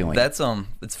what we're doing. That's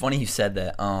It's funny you said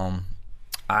that.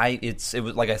 It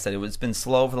was like I said, it's been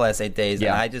slow for the last 8 days, and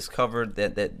I just covered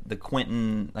that the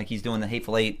Quentin, like he's doing the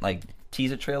Hateful Eight like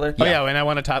teaser trailer. Oh yeah, and I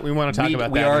want to talk. We want to talk about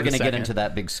that. We are going to get into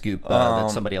that big scoop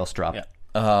that somebody else dropped.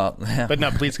 Yeah. But no,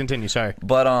 please continue. Sorry.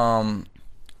 But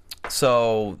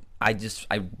so I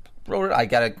wrote it. I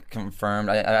got it confirmed.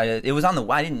 It was on the.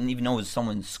 I didn't even know it was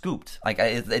someone scooped. Like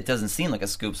it doesn't seem like a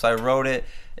scoop. So I wrote it.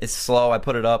 It's slow. I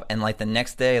put it up, and like the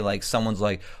next day, like someone's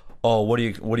like, oh, what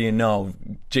do you know?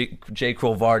 J.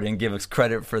 Crowvar didn't give us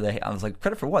credit for the. I was like,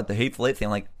 credit for what? The Hateful Eight thing.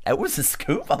 I'm like, that was a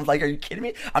scoop. I'm like, are you kidding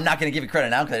me? I'm not going to give you credit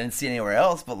now because I didn't see it anywhere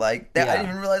else. But like, I didn't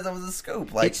even realize that was a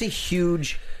scoop. Like, it's a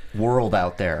huge world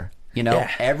out there.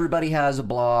 Everybody has a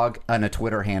blog and a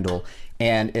Twitter handle.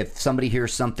 And if somebody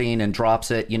hears something and drops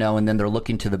it, and then they're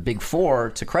looking to the big four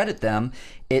to credit them,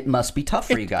 it must be tough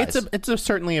for you guys. It's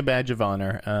certainly a badge of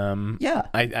honor.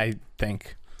 I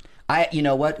think. You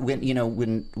know what?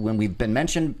 When we've been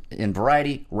mentioned in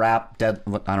Variety, Wrap, I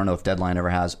don't know if Deadline ever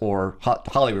has, or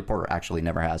Hollywood Reporter actually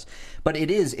never has, but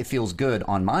it feels good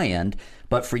on my end.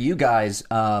 But for you guys,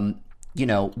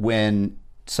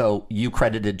 so you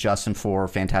credited Justin for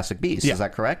Fantastic Beasts, is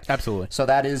that correct? Absolutely. So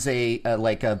that is a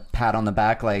pat on the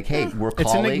back, like, hey, we're colleagues.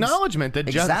 It's an acknowledgement that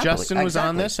Justin was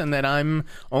on this, and that I'm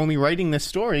only writing this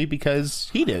story because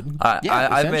he did.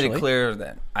 I've made it clear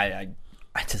that I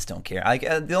just don't care.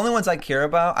 The only ones I care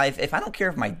about, if I don't care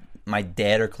if my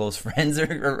dad or close friends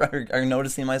are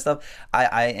noticing my stuff,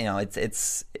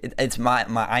 it's my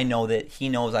I know that he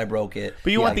knows I broke it.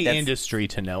 But you want the industry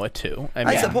to know it too.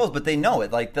 I suppose, but they know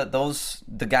it. Like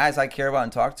the guys I care about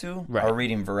and talk to are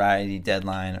reading Variety,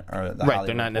 Deadline, or the Hollywood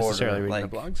They're not necessarily reading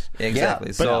the blogs. Exactly.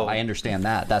 Yeah, so I understand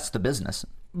that. That's the business.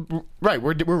 Right,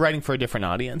 we're writing for a different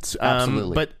audience.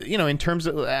 Absolutely. But in terms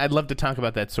of, I'd love to talk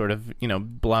about that sort of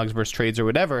blogs versus trades or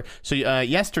whatever. So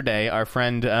yesterday, our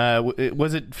friend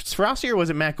was it Swarovski or was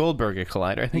it Matt Goldberg at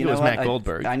Collider? I think it was Matt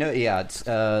Goldberg. I know. Yeah, it's.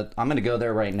 I'm going to go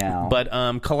there right now. But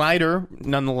Collider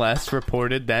nonetheless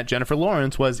reported that Jennifer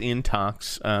Lawrence was in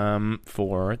talks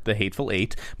for the Hateful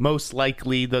Eight. Most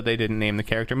likely, though they didn't name the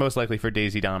character, most likely for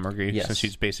Daisy Domergue, since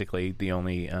she's basically the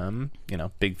only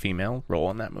big female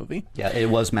role in that movie. Yeah, it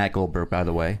was Matt Goldberg, by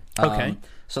the way. Okay.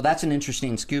 So that's an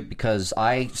interesting scoop because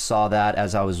I saw that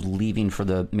as I was leaving for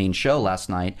the main show last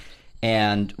night,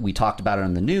 and we talked about it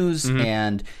on the news,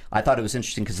 and I thought it was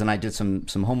interesting because then I did some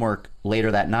homework later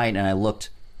that night, and I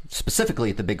looked specifically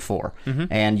at the Big Four,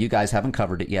 and you guys haven't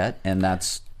covered it yet, and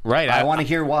that's right. I want to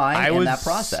hear why in that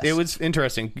process. It was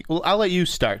interesting. Well, I'll let you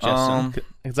start, Justin,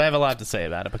 because I have a lot to say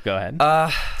about it, but go ahead.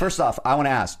 First off, I want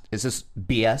to ask, is this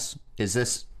BS? Is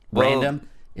this random?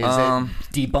 Is it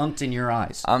debunked in your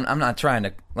eyes? I'm not trying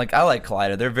to I like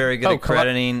Collider. They're very good at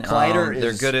crediting. Collider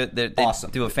they're good at they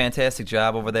awesome. Do a fantastic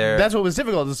job over there. That's what was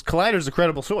difficult. Is Collider's a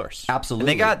credible source.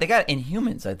 Absolutely. And they got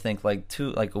Inhumans. I think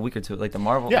a week or two, like the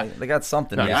Marvel. Yeah. They got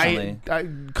something recently.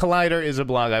 Collider is a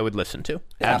blog I would listen to.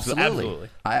 Absolutely.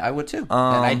 I would too, and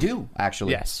I do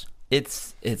actually. Yes.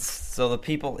 It's so the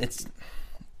people. It's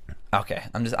okay.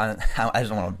 I just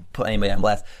don't want to put anybody on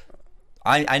blast.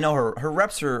 I know her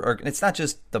reps are it's not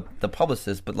just the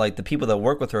publicists, but like the people that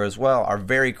work with her as well are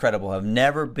very credible, have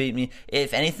never beat me.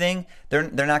 If anything, they're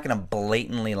not going to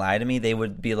blatantly lie to me. They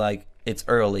would be like, it's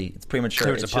early, it's premature,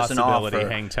 there's it's a just an offer.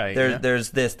 Hang tight. There's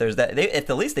this, there's that. At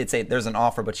the least they'd say there's an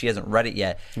offer, but she hasn't read it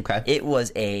yet. Okay. It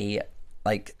was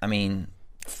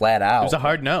flat out. It was a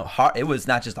hard no. It was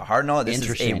not just a hard no. This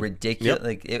is a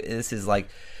ridiculous. This is like.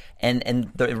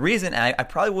 And the reason I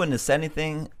probably wouldn't have said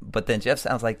anything, but then Jeff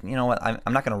sounds like, you know what,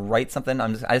 I'm not going to write something.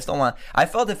 I just don't want. I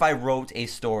felt if I wrote a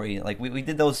story, like we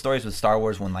did those stories with Star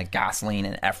Wars when like Gosling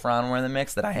and Efron were in the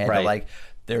mix, that I had to like,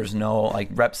 there's no like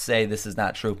reps say this is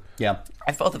not true. Yeah.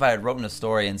 I felt if I had written a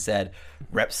story and said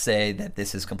reps say that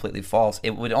this is completely false,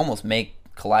 it would almost make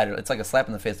Collider. It's like a slap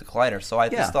in the face to Collider. So I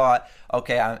just thought,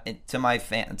 okay, to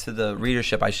the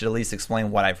readership, I should at least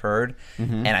explain what I've heard.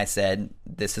 And I said,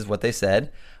 this is what they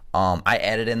said. I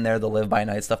added in there the Live by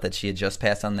Night stuff that she had just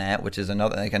passed on that, which is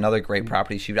another great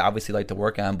property she would obviously like to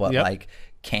work on, but like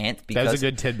can't because that was a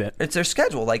good tidbit. It's her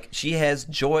schedule. Like she has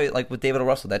Joy, like with David O.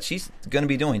 Russell, that she's going to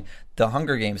be doing the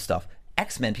Hunger Games stuff.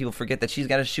 X-Men, people forget that she's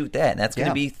got to shoot that, and that's going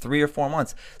to be 3 or 4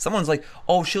 months. Someone's like,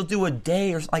 oh, she'll do a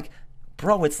day or like.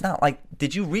 Bro, it's not like.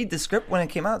 Did you read the script when it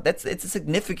came out? It's a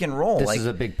significant role. This is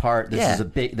a big part. This is a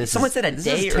big. Someone said a day.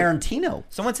 This is Tarantino.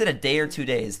 Someone said a day or 2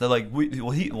 days. They're like,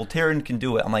 Taran can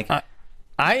do it. I'm like,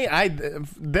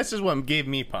 this is what gave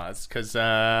me pause because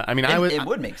it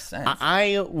would make sense.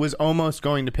 I was almost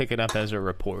going to pick it up as a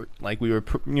report. Like we were,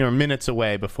 minutes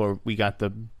away before we got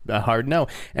the hard no.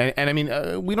 And I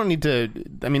mean, we don't need to.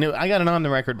 I mean, I got an on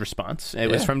the record response. It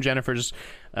was from Jennifer's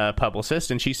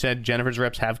publicist, and she said Jennifer's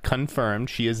reps have confirmed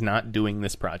she is not doing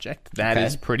this project. That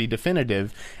is pretty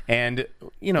definitive. And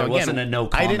there wasn't a no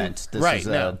comment.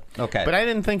 Okay, but I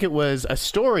didn't think it was a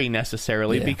story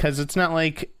necessarily because it's not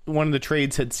like one of the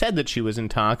trades had said that she was in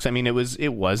talks. I mean, it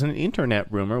was an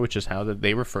internet rumor, which is how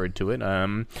they referred to it.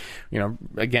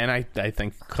 Again, I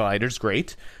think Collider's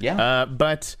great. Yeah,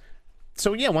 but.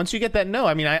 So, once you get that no,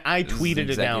 I mean, I tweeted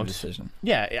it out. Decision.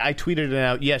 Yeah, I tweeted it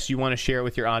out. Yes, you want to share it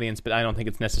with your audience, but I don't think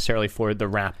it's necessarily for the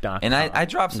rap.com. And I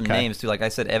dropped some names, too. Like I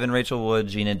said, Evan Rachel Wood,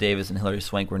 Gina Davis, and Hilary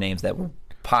Swank were names that were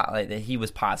that he was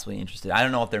possibly interested. I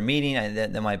don't know if they're meeting.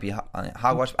 That might be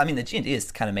hogwash. I mean, the Gina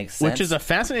Davis kind of makes sense. Which is a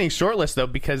fascinating short list, though,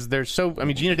 because there's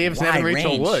Gina Davis and Evan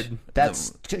Rachel Wood.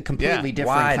 That's completely different.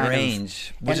 Wide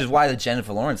range. Which is why the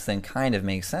Jennifer Lawrence thing kind of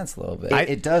makes sense a little bit.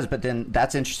 It does, but then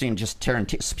that's interesting. Just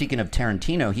speaking of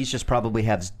Tarantino, he's just probably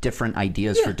has different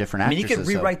ideas for different actresses. I mean, he could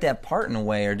rewrite that part in a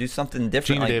way or do something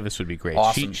different. Gina Davis would be great.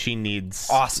 Awesome. She needs...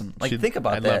 Awesome. Like, think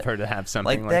about that. I'd love her to have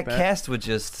something like that. That cast would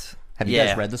just... Have you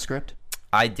guys read the script?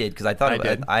 I did, because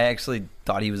I actually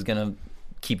thought he was going to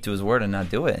keep to his word and not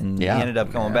do it, and he ended up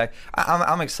going back.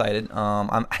 I'm excited.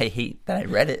 I hate that I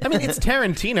read it. I mean, it's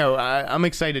Tarantino. I'm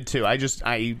excited too. I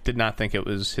did not think it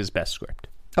was his best script.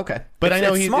 Okay, but I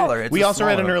know he's smaller. We also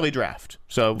read an early draft,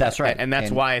 so that's right, and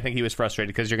that's why I think he was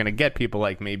frustrated, because you're going to get people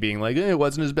like me being like, it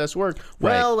wasn't his best work.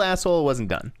 Well, asshole, it wasn't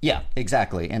done. Yeah,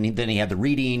 exactly. And then he had the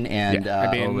reading,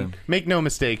 and make no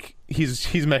mistake,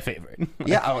 he's my favorite.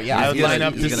 Yeah, I would line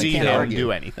up to see him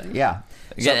do anything. Yeah.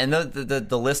 And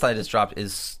the list I just dropped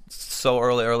is so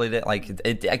early that like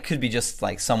it could be just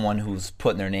like someone who's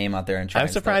putting their name out there and trying. I'm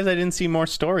surprised I didn't see more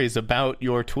stories about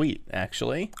your tweet.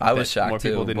 Actually, I was shocked more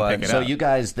people too. Didn't pick it so up. you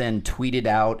guys then tweeted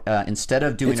out instead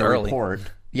of doing report.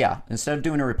 Yeah, instead of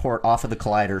doing a report off of the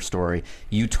Collider story,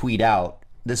 you tweet out.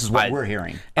 This is what we're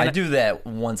hearing. I do that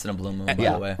once in a blue moon, by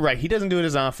the way. Right. He doesn't do it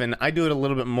as often. I do it a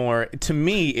little bit more. To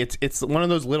me, it's one of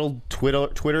those little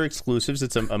Twitter exclusives.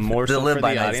 It's a morsel for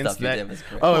the audience. It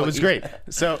was great.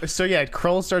 So yeah,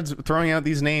 Kroll starts throwing out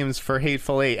these names for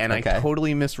Hateful Eight, and I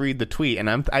totally misread the tweet, and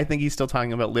I think he's still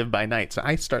talking about Live by Night. So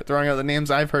I start throwing out the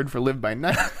names I've heard for Live by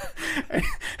Night.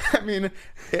 I mean,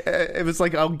 it was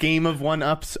like a game of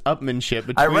upmanship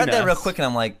between I read that us. real quick, and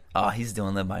I'm like, oh, he's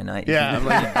doing Live by Night. Yeah, I'm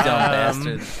like, dumb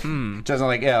bastard. Just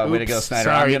like, way to go, Snyder.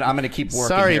 Sorry. I'm gonna keep working.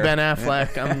 Sorry, here. Ben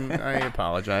Affleck. I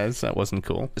apologize. That wasn't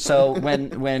cool. So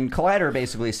when Collider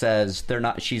basically says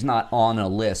she's not on a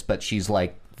list, but she's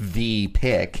like the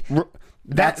pick.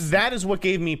 That is what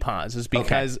gave me pause. Is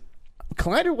because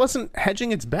Collider wasn't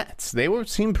hedging its bets. They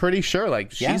seemed pretty sure,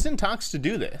 like, she's in talks to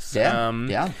do this.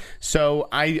 Yeah. So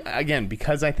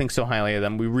because I think so highly of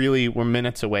them, we really were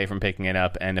minutes away from picking it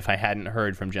up. And if I hadn't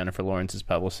heard from Jennifer Lawrence's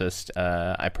publicist,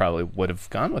 I probably would have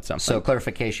gone with something. So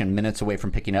clarification: minutes away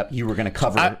from picking up, you were going to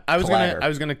cover. I was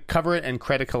going to cover it and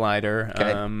credit Collider.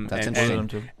 Okay. That's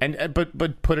interesting.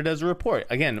 But put it as a report.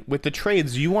 Again, with the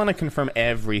trades, you want to confirm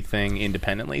everything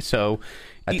independently. So.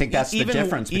 I think that's the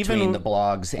difference between the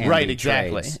blogs and the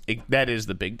trades. That is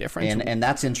the big difference. And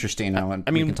that's interesting. I mean,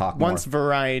 we can talk once more.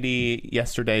 Variety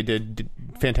yesterday did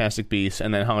Fantastic Beasts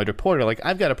and then Hollywood Reporter, like,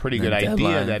 I've got a pretty good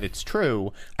idea that it's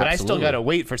true, but I still got to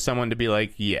wait for someone to be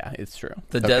like, yeah, it's true.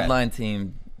 The Deadline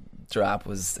team drop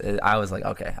was, I was like,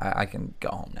 okay, I can go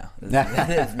home now.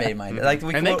 It's made my day. Like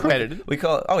they credited. We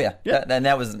call it, oh yeah. And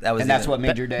that's what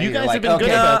made your day. You guys You're have been like, good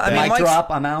okay, about that. mic drop,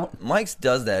 I'm out. Mike's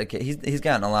does that. Okay, he's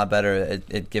gotten a lot better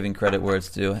at giving credit where it's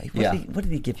due. What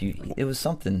did he give you? It was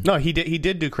something. No, he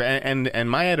did do credit, and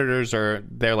my editors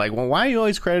they're like, well, why are you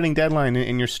always crediting Deadline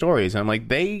in your stories? And I'm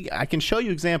like, I can show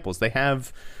you examples. They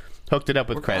have hooked it up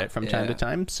with credit from time to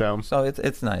time. So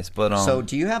it's nice. But so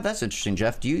do you have? That's interesting,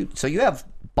 Jeff. So you have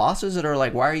bosses that are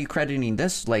like, why are you crediting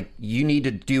this? Like, you need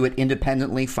to do it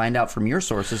independently, find out from your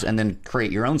sources, and then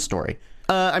create your own story.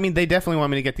 I mean, they definitely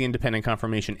want me to get the independent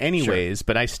confirmation anyways, Sure.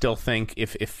 But I still think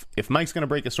if Mike's going to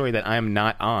break a story that I'm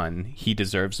not on, he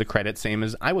deserves the credit, same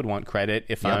as I would want credit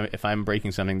if I'm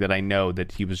breaking something that I know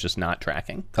that he was just not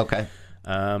tracking. Okay.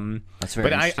 That's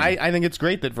very interesting. I think it's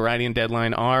great that Variety and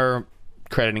Deadline are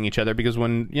crediting each other, because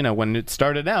when it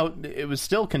started out, it was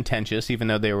still contentious, even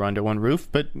though they were under one roof.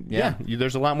 But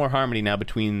there's a lot more harmony now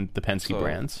between the Penske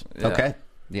brands. Yeah. Okay.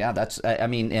 Yeah, I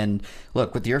mean, and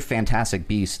look, with your Fantastic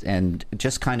Beast and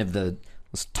just kind of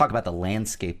let's talk about the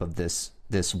landscape of this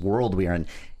world we are in.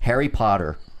 Harry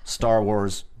Potter, Star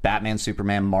Wars, Batman,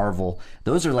 Superman, Marvel,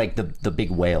 those are like the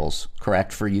big whales,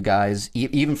 correct, for you guys?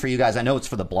 Even for you guys, I know it's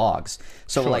for the blogs.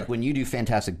 So like when you do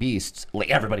Fantastic Beasts, like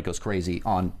everybody goes crazy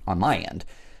on my end.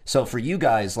 So for you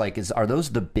guys, like, are those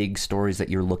the big stories that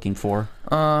you're looking for?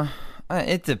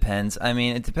 It depends. I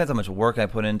mean, it depends how much work I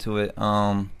put into it.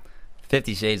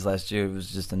 50 Shades last year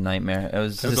was just a nightmare. There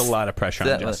was a lot of pressure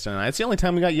on Justin and I. It's the only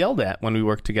time we got yelled at when we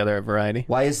worked together at Variety.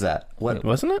 Why is that? What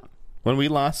wasn't it? When we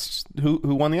lost, who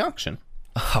won the auction?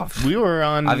 We were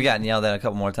on. I've gotten yelled at a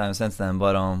couple more times since then,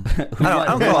 but I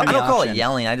don't call it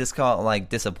yelling. I just call it like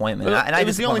disappointment. It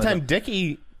was the only time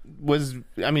Dickie was.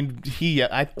 I mean, he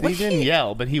didn't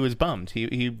yell, but he was bummed.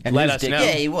 He let us know.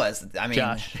 Yeah, he was. I mean,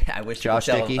 Josh. I wish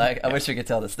Dickey. I wish we could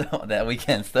tell the story, that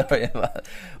weekend story about.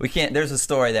 We can't. There's a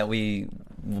story that we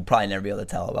will probably never be able to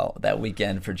tell about that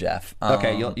weekend for Jeff.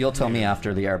 Okay, you'll tell me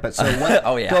after the air. But so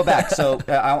go back. So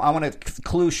I want to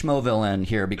clue Schmoville in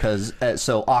here, because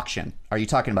so auction. Are you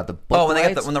talking about the book when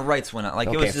rights? when the rights went out? Like,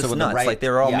 Okay, it was just so nuts. the Like, they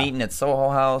were all meeting at Soho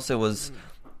House. It was.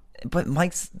 But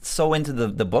Mike's so into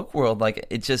the book world, like,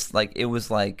 it just, like, it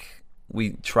was like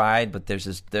we tried, but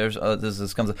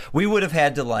this comes. We would have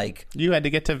had to, like, you had to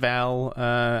get to Val.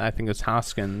 I think it was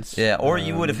Hoskins. Yeah, or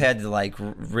you would have had to, like,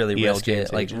 really risk it,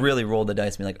 James like agent. really roll the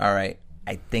dice and be like, all right,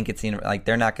 I think it's like,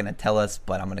 they're not going to tell us,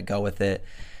 but I'm going to go with it.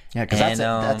 Yeah, because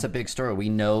that's a big story. We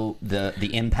know the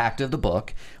impact of the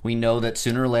book. We know that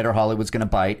sooner or later Hollywood's going to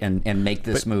bite and make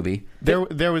this movie.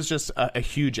 There was just a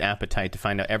huge appetite to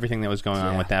find out everything that was going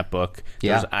on with that book.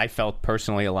 I felt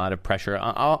personally a lot of pressure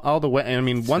all the way. I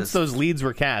mean, once those leads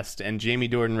were cast and Jamie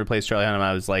Dornan replaced Charlie Hunnam,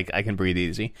 I was like, I can breathe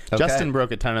easy. Okay. Justin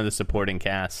broke a ton of the supporting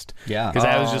cast. Yeah, because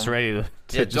I was just ready to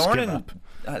just give Dornan.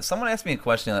 up. Someone asked me a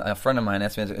question. A friend of mine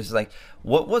asked me. It's like,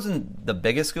 what wasn't the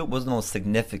biggest scoop? Was the most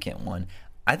significant one?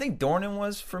 I think Dornan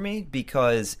was for me,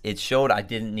 because it showed I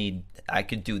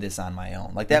could do this on my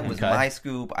own. Like, that was my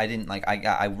scoop. I didn't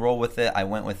I roll with it. I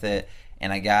went with it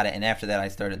and I got it. And after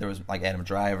that, there was like Adam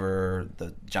Driver,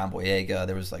 the John Boyega,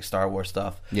 there was like Star Wars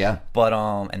stuff. Yeah. But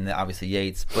and then obviously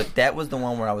Yates. But that was the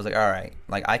one where I was like, all right,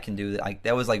 like, I can do that. Like,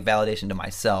 that was like validation to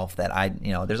myself that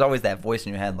there's always that voice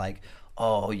in your head like,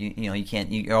 oh, you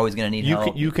can't. You're always going to need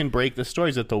help. You can break the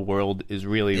stories that the world is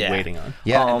really waiting on.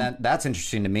 Yeah, and that's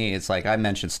interesting to me. It's like I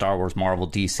mentioned Star Wars, Marvel,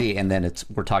 DC, and then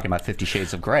we're talking about 50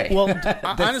 Shades of Grey. Well,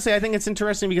 honestly, I think it's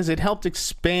interesting because it helped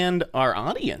expand our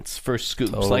audience for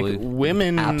scoops. Totally. Like,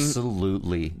 women.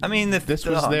 Absolutely. I mean,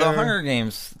 the Hunger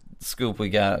Games scoop we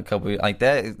got a couple like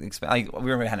that. Like, we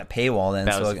were behind a paywall then.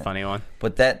 That was a funny one.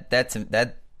 But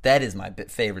that is my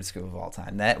favorite scoop of all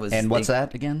time. That was. And what's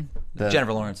that again?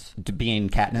 Jennifer Lawrence being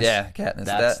Katniss. Yeah,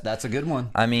 Katniss. That's a good one.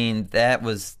 I mean, that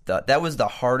was the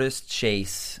hardest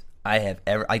chase I have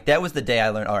ever. Like, that was the day I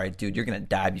learned. All right, dude, you're gonna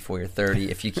die before you're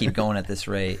 30 if you keep going at this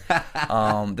rate.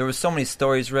 There was so many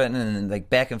stories written and like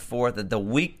back and forth. The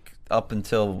week up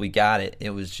until we got it,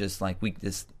 it was just like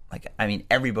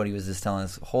everybody was just telling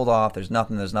us, hold off, there's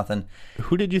nothing.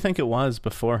 Who did you think it was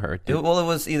before her? It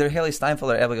was either Haley Steinfeld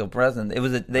or Abigail Breslin. It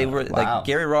was like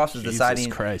Gary Ross was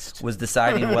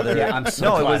deciding whether it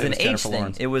was an age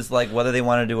thing. It was like whether they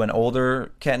wanted to do an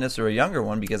older Katniss or a younger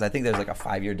one, because I think there's like a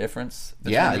 5-year difference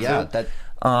between the two. That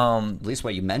at least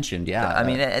what you mentioned. I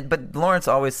mean, but Lawrence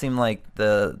always seemed like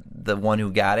the one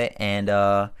who got it. And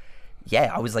I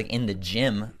was like in the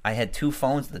gym. I had 2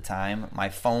 phones at the time. My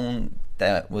phone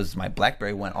that was my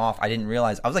BlackBerry went off. I didn't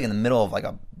realize. I was like in the middle of like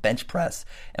a bench press,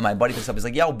 and my buddy picks up. He's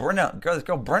like, "Yo, this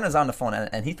girl Brenna's on the phone,"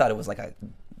 and he thought it was like a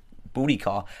booty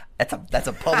call. That's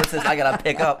a publicist I gotta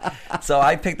pick up. So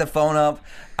I picked the phone up.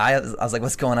 I was like,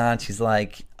 what's going on? She's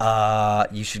like,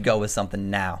 you should go with something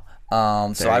now.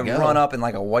 So I run up in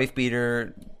like a wife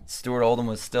beater. Stuart Oldham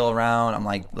was still around. I'm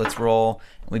like, let's roll.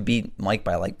 We beat Mike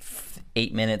by like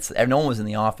 8 minutes. No one was in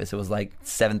the office. It was like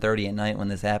 7:30 at night when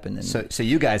this happened. And So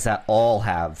you guys all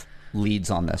have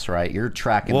leads on this, right? You're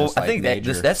tracking this. I think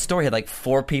that story had like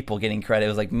 4 people getting credit. It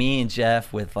was like me and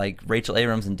Jeff with like Rachel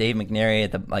Abrams and Dave McNary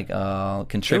at the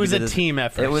contributed. It was a team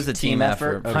effort. It was a team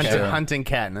effort. Okay. Hunting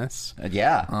Katniss.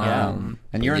 Yeah.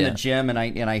 And you're in the gym, and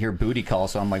I hear booty call,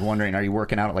 so I'm like wondering, are you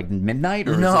working out at like midnight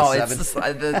or no? is it It's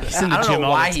 7? just, I don't know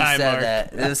why he said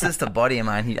that. It was just a buddy of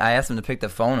mine. I asked him to pick the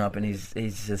phone up, and he's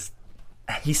just.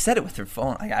 He said it with your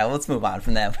phone. Let's move on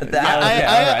from that. But I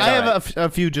have a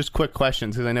few just quick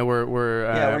questions because I know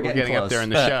we're getting up there in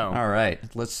the show. All right,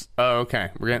 let's. Oh,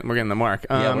 okay. We're getting the mark.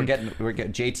 We're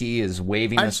getting. JT is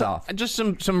waving us off. Just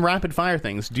some rapid fire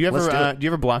things. Do you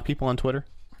ever block people on Twitter?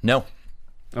 No.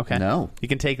 Okay. No. You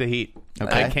can take the heat.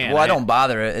 Okay. I can't. Well, I don't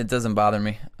bother it. It doesn't bother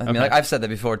me. I mean, Okay. like I've said that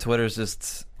before. Twitter's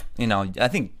just, I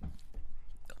think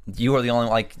you are the only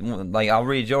like I'll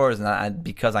read yours, and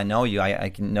because I know you, I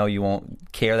can know you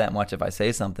won't care that much if I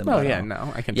say something. Oh but, yeah,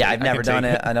 no, I can. Yeah, I've never done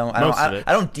it. I don't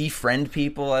defriend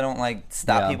people. I don't like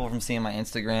stop Yeah. people from seeing my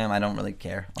Instagram. I don't really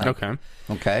care. Okay.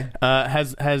 Okay.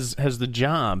 Has the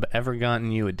job ever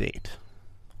gotten you a date?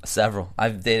 Several.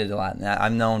 I've dated a lot.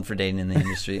 I'm known for dating in the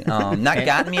industry. Not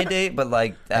gotten me a date, but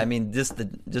like I mean, just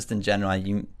in general,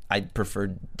 I prefer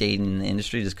dating in the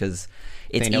industry just because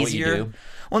it's They know easier. what you do.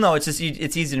 Well, no, it's just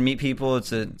it's easy to meet people.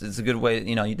 It's a good way.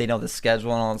 They know the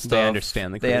schedule and all that stuff. They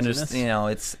understand the craziness.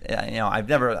 It's I've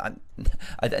never.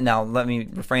 Now let me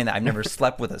refrain that I've never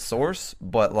slept with a source,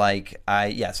 but like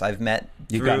I've met.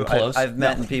 You've gotten close? I've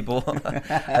met people.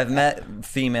 I've met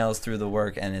females through the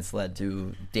work, and it's led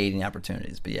to dating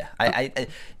opportunities. But yeah, I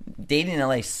dating in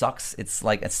LA sucks. It's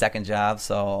like a second job.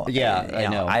 So Yeah, I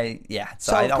know.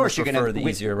 So of I course you're prefer gonna the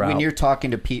easier route. when you're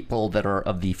talking to people that are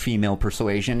of the female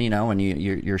persuasion, and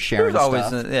you're sharing There's always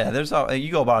stuff. there's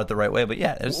you go about it the right way, but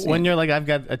yeah, there's When you're like, I've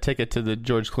got a ticket to the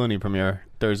George Clooney premiere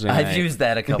Thursday night. I've used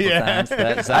that a couple times.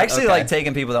 I actually like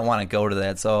taking people that want to go to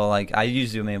that. So like I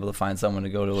usually am able to find someone to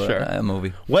go to a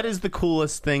movie. What is the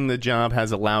coolest thing the job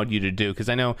has allowed you to do? Because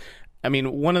I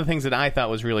mean, one of the things that I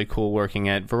thought was really cool working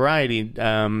at Variety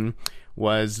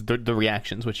was the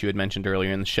reactions, which you had mentioned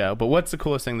earlier in the show. But what's the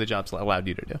coolest thing the job's allowed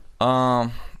you to do?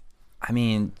 I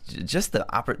mean, just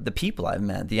the people I've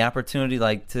met, the opportunity,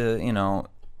 like to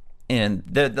and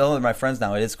they're my friends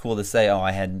now. It is cool to say,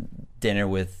 I had dinner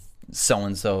with so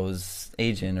and so's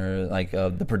agent or like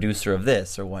the producer of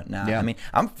this or whatnot. Yeah. I mean,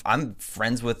 I'm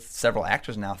friends with several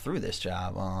actors now through this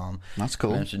job. That's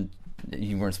cool. I mentioned,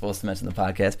 you weren't supposed to mention the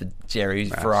podcast, but Jerry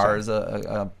Farrar is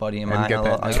a buddy of mine.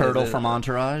 Turtle from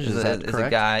Entourage, is that correct? A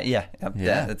guy, yeah,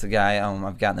 it's a guy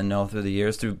I've gotten to know through the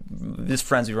years through just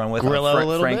friends we run with. Grillo a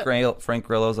little bit? Frank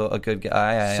Grillo's a good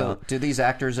guy. So, do these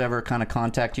actors ever kind of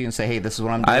contact you and say, "Hey, this is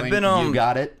what I'm doing. You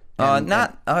got it"?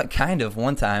 Kind of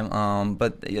one time,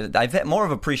 but I've had more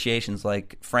of appreciations.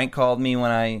 Like Frank called me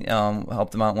when I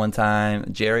helped him out one time.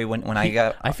 Jerry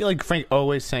I feel like Frank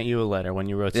always sent you a letter when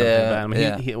you wrote something about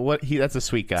him. That's a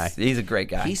sweet guy. He's a great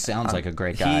guy. He sounds like a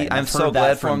great guy. I'm so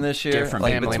glad for him this year. Different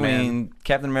like family between man.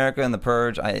 Captain America and The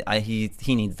Purge,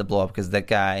 he needs to blow up because that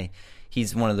guy.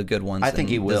 He's one of the good ones. I think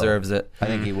he will. Deserves it. I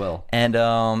think he will. And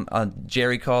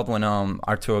Jerry called when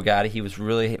Arturo got it. He was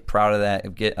really proud of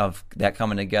that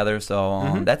coming together.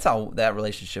 So that's how that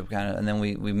relationship kind of. And then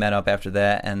we met up after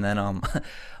that. And then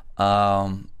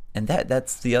and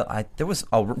that's there was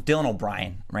Dylan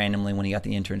O'Brien randomly when he got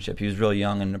the internship. He was real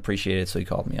young and appreciated it, so he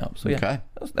called me up. So yeah,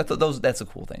 that's a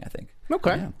cool thing, I think.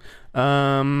 Okay.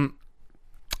 Yeah.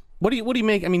 What do you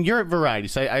make? I mean, you're at Variety,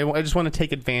 so I just want to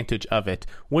take advantage of it.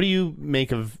 What do you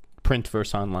make of print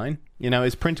versus online?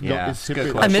 Is print? I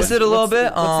miss it a little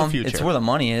bit. What's the future? It's where the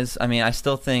money is. I mean, I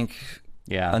still think.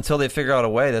 Yeah. Until they figure out a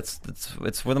way,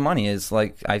 it's where the money is.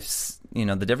 Like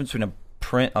the difference between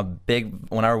a big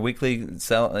when our weekly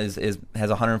sell has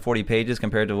 140 pages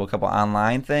compared to a couple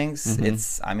online things.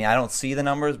 It's. I mean, I don't see the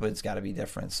numbers, but it's got to be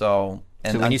different. So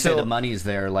when you say the money's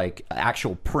there, like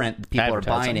actual print, people are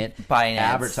buying it, buying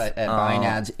ads, buying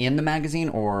ads in the magazine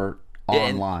or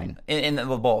online.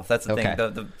 Well, both. That's the Okay.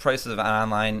 thing. The prices of an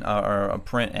online or a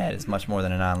print ad is much more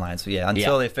than an online. So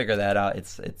until they figure that out,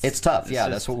 it's tough.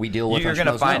 That's what we deal with. You're going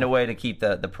to find a way to keep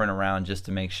the print around just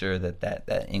to make sure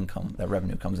that income, that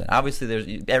revenue comes in.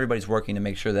 Obviously, everybody's working to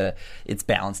make sure that it's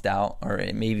balanced out, or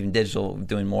maybe even digital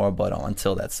doing more. But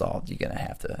until that's solved, you're going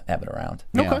to have it around.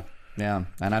 Okay. Yeah,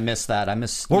 and I miss that. I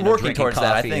miss. We're working drinking towards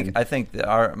that. coffee I think that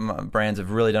our brands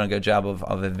have really done a good job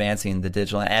of advancing the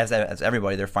digital. As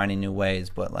everybody, they're finding new ways,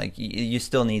 but like you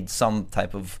still need some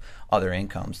type of other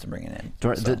incomes to bring it in.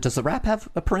 Does the Wrap have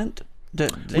a print?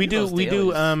 We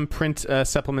do print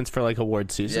supplements for like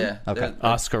award season. Yeah. Okay.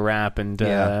 Oscar Wrap and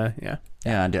Yeah. yeah.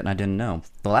 Yeah, I didn't know.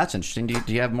 Well, that's interesting. Do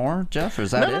you have more, Jeff, or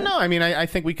is that it? No. I mean, I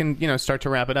think we can start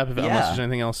to wrap it up unless there's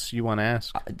anything else you want to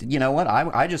ask. You know what?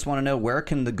 I just want to know, where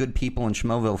can the good people in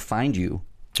Schmoville find you,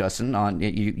 Justin? On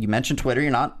you mentioned Twitter.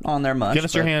 You're not on there much. Give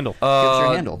us your handle. Give us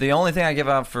your handle. The only thing I give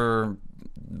out for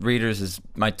readers is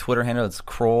my Twitter handle. It's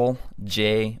Kroll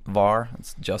J Var.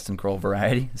 It's Justin Kroll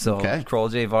Variety. So Kroll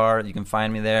J Var. You can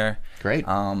find me there. Great.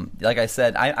 Like I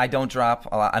said, I don't drop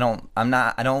a lot.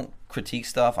 I don't critique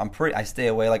stuff. I stay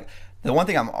away. Like, the one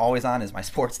thing I'm always on is my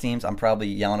sports teams. I'm probably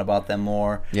yelling about them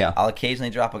more. Yeah. I'll occasionally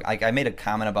drop. I made a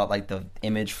comment about like the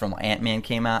image from Ant-Man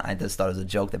came out. I just thought it was a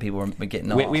joke that people were getting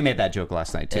off. We made that joke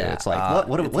last night too. Yeah. It's like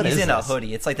what he's is in this? a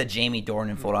hoodie. It's like the Jamie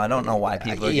Dornan photo. I don't know why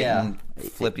people are getting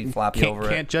flippy floppy over it.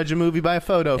 Can't judge a movie by a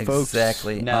photo, folks.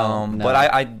 Exactly. No. But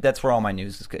I that's where all my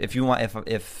news is. If you want,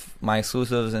 if my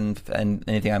exclusives and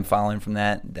anything I'm following from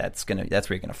that's where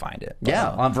you're gonna find it. Yeah,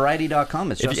 on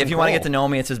Variety.com. It's if you want to get to know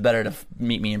me, it's just better to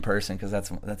meet me in person, because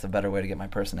that's a better way to get my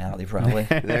personality, probably.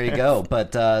 There you go.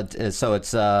 But so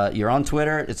it's you're on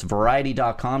Twitter. It's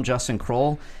Variety.com. Justin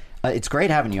Kroll. It's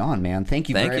great having you on, man. Thank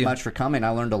you very much for coming. I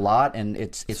learned a lot, and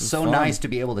it's so fun. nice to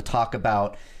be able to talk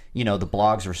about the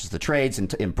blogs versus the trades,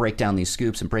 and break down these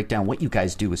scoops and break down what you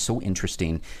guys do is so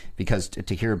interesting, because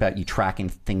to hear about you tracking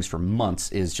things for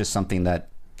months is just something that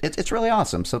it's really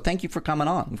awesome. So thank you for coming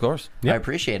on. Of course. I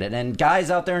appreciate it. And guys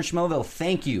out there in Schmoville,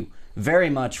 thank you very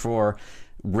much for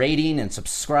rating and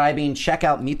subscribing. Check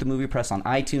out Meet the Movie Press on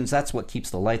iTunes. That's what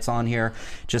keeps the lights on here.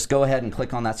 Just go ahead and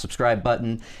click on that subscribe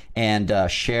button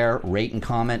and share, rate, and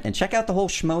comment. And check out the whole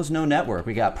Schmoes Know network.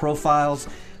 We got Profiles,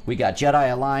 we got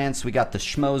Jedi Alliance, we got the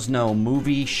Schmoes Know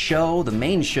movie show, the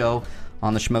main show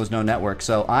on the Schmoes Know network.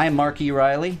 So I'm Mark E.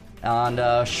 Riley on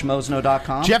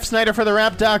schmoesknow.com. Jeff Snyder for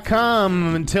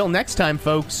TheWrap.com. Until next time,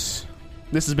 folks,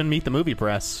 this has been Meet the Movie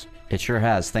Press. It sure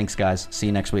has. Thanks, guys. See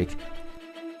you next week.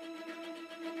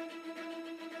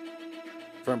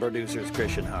 From producers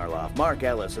Christian Harloff, Mark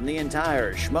Ellis, and the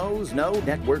entire Schmoes Know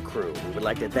Network crew, we would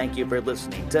like to thank you for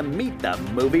listening to Meet the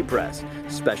Movie Press.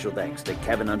 Special thanks to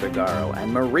Kevin Undergaro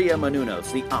and Maria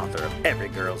Menounos, the author of Every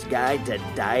Girl's Guide to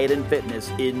Diet and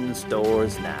Fitness, in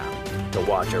stores now. To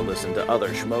watch or listen to other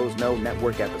Schmoes Know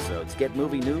Network episodes, get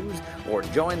movie news, or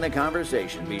join the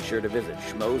conversation, be sure to visit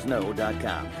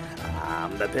schmoesknow.com.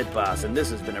 I'm the Pit Boss, and this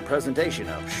has been a presentation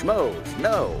of Schmoes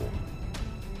Know